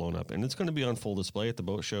industry has blown up, and it's going to be on full display at the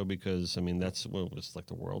boat show because I mean that's what was like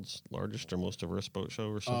the world's largest or most diverse boat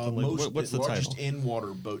show or something. What's the largest title?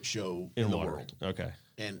 in-water boat show in the world. Okay,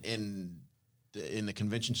 and in the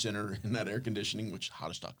convention center in that air conditioning, which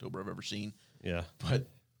hottest October I've ever seen. Yeah, but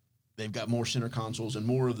they've got more center consoles and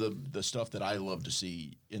more of the stuff that I love to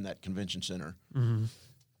see in that convention center.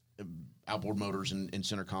 Outboard motors and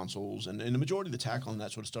center consoles, and the majority of the tackle and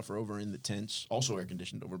that sort of stuff are over in the tents, also air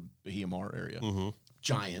conditioned over Bahia Mar area.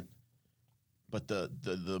 Giant. But the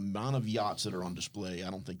amount of yachts that are on display, I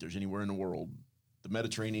don't think there's anywhere in the world. The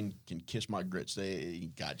Mediterranean can kiss my grits. They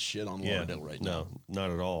ain't got shit on Lauderdale right now. No,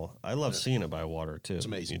 not at all. I love seeing it by water too. It's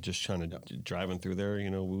amazing. You're just trying to driving through there.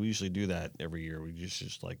 We usually do that every year. We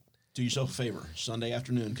just like do yourself a favor. Sunday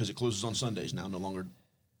afternoon, because it closes on Sundays now. No longer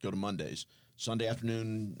go to Mondays. Sunday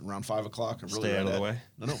afternoon around 5 o'clock. Stay out of the way.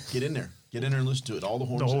 No, get in there. Get in there and listen to it. All the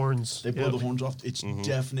horns. The horns. They blow the horns off. It's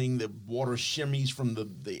deafening. The water shimmies from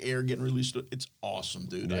the air getting released. It's awesome,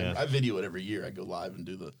 dude. Yeah. I video it every year. I go live and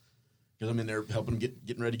do because I'm in there helping them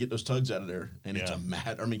getting ready to get those tugs out of there. And it's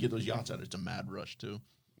get those yachts out. It's a mad rush too.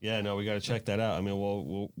 Yeah, no, we got to check that out. I mean,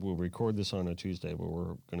 we'll record this on a Tuesday, but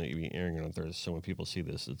we're going to be airing it on Thursday. So when people see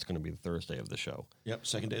this, it's going to be the Thursday of the show. Yep,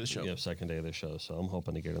 second day of the show. Yep, second day of the show. So I'm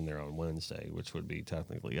hoping to get in there on Wednesday, which would be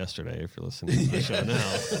technically yesterday if you're listening to the show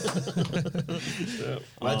now.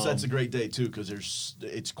 Well, that's a great day too because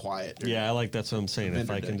it's quiet. Yeah, that's what I'm saying. If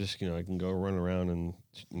I can day. just I can go run around and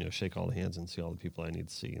shake all the hands and see all the people I need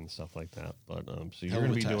to see and stuff like that. But so you're going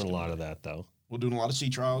to be doing a lot of that though. We're doing a lot of sea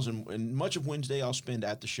trials, and much of Wednesday I'll spend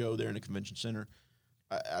at the show there in the convention center.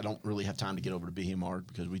 I don't really have time to get over to Bahia Mar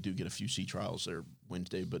because we do get a few sea trials there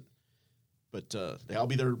Wednesday, but I'll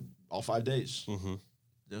be there all 5 days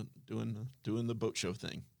doing the boat show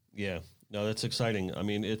thing. Yeah, no, that's exciting. I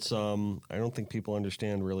mean, it's I don't think people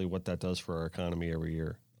understand really what that does for our economy every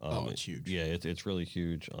year. It's huge. Yeah, it's really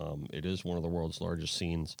huge. It is one of the world's largest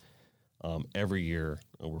scenes every year.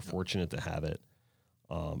 We're fortunate to have it.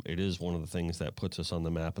 It is one of the things that puts us on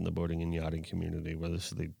the map in the boating and yachting community, whether it's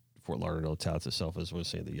the Fort Lauderdale touts itself as we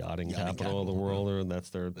say the yachting capital of the world, or that's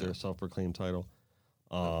their self-proclaimed title.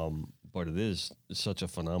 But it is such a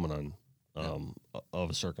phenomenon of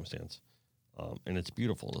a circumstance, and it's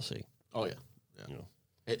beautiful to see. Oh yeah.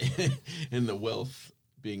 And the wealth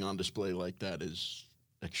being on display like that is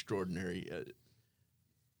extraordinary.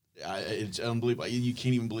 It's unbelievable. You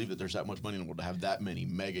can't even believe that there's that much money in the world to have that many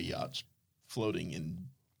mega yachts floating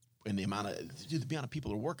in the amount of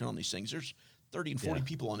people who are working on these things. There's 30 and 40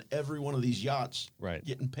 people on every one of these yachts,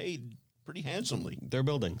 getting paid pretty handsomely. They're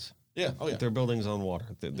buildings. Yeah. Oh yeah. They're buildings on water.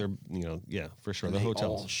 They're for sure. And the they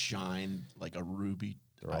hotels all shine like a ruby.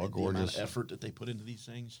 They're all The gorgeous. amount of effort that they put into these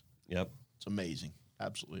things. Yep. It's amazing.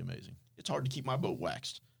 Absolutely amazing. It's hard to keep my boat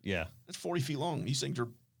waxed. Yeah. It's 40 feet long. These things are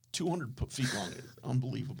 200 feet long. It's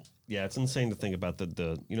unbelievable. Yeah, it's insane to think about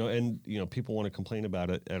people want to complain about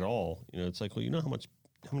it at all. It's like, well,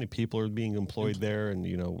 how many people are being employed there, and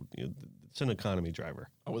it's an economy driver.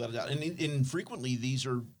 Oh, without a doubt. And frequently these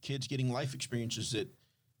are kids getting life experiences that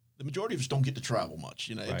the majority of us don't get to travel much.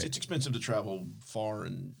 It's expensive to travel far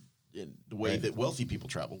in the way that wealthy people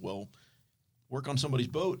travel. Well, work on somebody's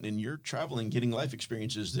boat and you're traveling, getting life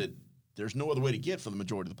experiences that there's no other way to get for the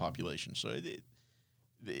majority of the population. So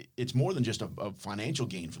it's more than just a financial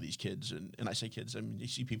gain for these kids. And I say kids, I mean, you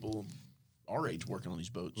see people our age working on these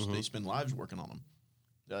boats. They spend lives working on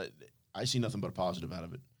them. I see nothing but a positive out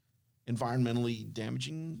of it. Environmentally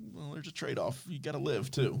damaging, well, there's a trade-off. You got to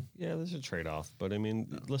live too. Yeah, there's a trade-off, but I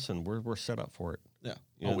mean, listen, we're set up for it.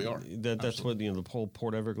 Yeah, we are. That's what the whole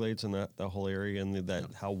Port Everglades and that whole area,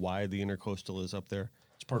 and how wide the intercoastal is up there.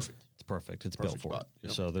 It's perfect. It's perfect. It's built for it.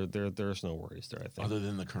 Yep. So there's no worries there. I think, other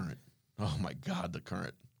than the current. Oh my God, the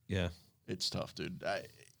current. Yeah, it's tough, dude.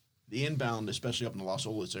 The inbound, especially up in the Las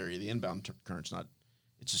Olas area, the inbound current's not.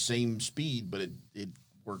 It's the same speed, but it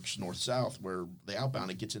works north-south, where the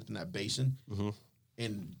outbound, it gets up in that basin.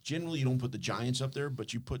 And generally you don't put the giants up there,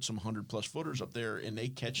 but you put some 100-plus footers up there, and they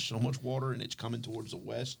catch so much water, and it's coming towards the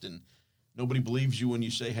west, and nobody believes you when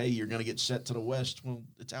you say, hey, you're going to get set to the west. Well,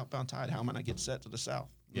 it's outbound tide. How am I going to get set to the south?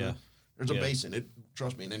 Yeah. There's a basin.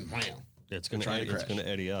 Trust me, and then wham. It's going to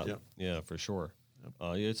eddy up. Yep. Yeah, for sure.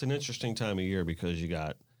 Yep. It's an interesting time of year because you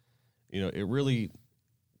got, it really,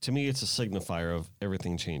 to me, it's a signifier of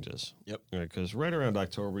everything changes. Yep. Because right around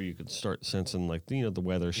October, you could start sensing the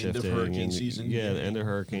weather shifting. End of hurricane season. Yeah, the end of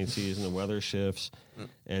hurricane season, the weather shifts.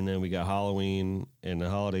 And then we got Halloween, and the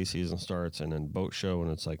holiday season starts, and then boat show,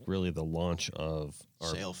 and it's like really the launch of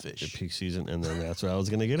our sailfish peak season. And then that's what I was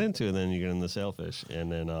going to get into. And then you get into sailfish.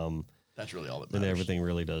 And then that's really all that matters. Then everything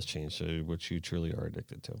really does change, so which you truly are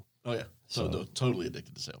addicted to. Oh, yeah. So totally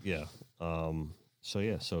addicted to sailfish.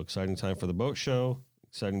 Yeah. So exciting time for the boat show.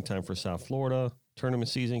 Exciting time for South Florida. Tournament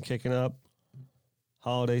season kicking up.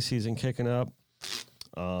 Holiday season kicking up.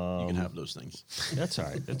 You can have those things. That's all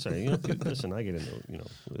right. That's all right. Listen, I get into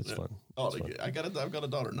it's fun. Oh, it's fun. I've got a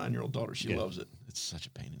daughter, 9-year-old daughter. She loves it. It's such a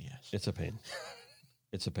pain in the ass. It's a pain.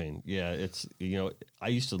 It's a pain. Yeah, it's I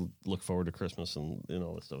used to look forward to Christmas and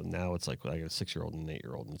all this stuff. Now it's like I got a 6-year-old and an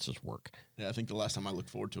 8-year-old, and it's just work. Yeah, I think the last time I looked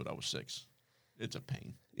forward to it, I was 6. It's a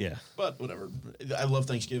pain. Yeah, but whatever. I love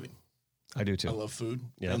Thanksgiving. I do too. I love food.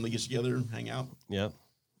 Yeah. Family gets together, hang out. Yeah.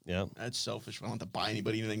 That's selfish. I don't have to buy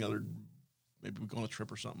anybody anything other. Maybe we go on a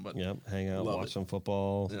trip or something. But hang out, watch some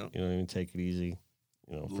football. Yep. Even take it easy.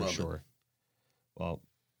 For love sure. It. Well,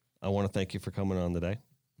 I want to thank you for coming on today.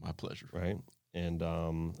 My pleasure. Right, and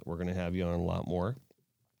we're going to have you on a lot more.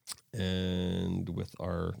 And with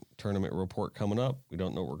our tournament report coming up, we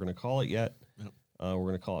don't know what we're going to call it yet. Yep. We're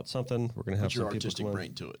going to call it something. We're going to have your some artistic people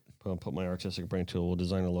brain to it. Put my artistic brain to it. We'll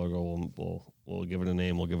design a logo. We'll give it a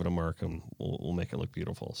name. We'll give it a mark, and we'll make it look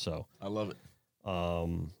beautiful. So I love it.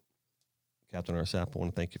 Captain R. Sapp, I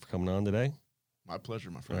want to thank you for coming on today. My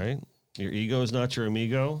pleasure, my friend. All right. Your ego is not your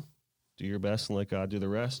amigo. Do your best and let God do the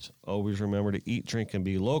rest. Always remember to eat, drink, and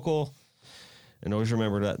be local. And always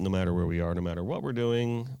remember that no matter where we are, no matter what we're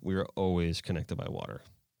doing, we are always connected by water.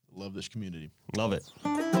 Love this community. Love it.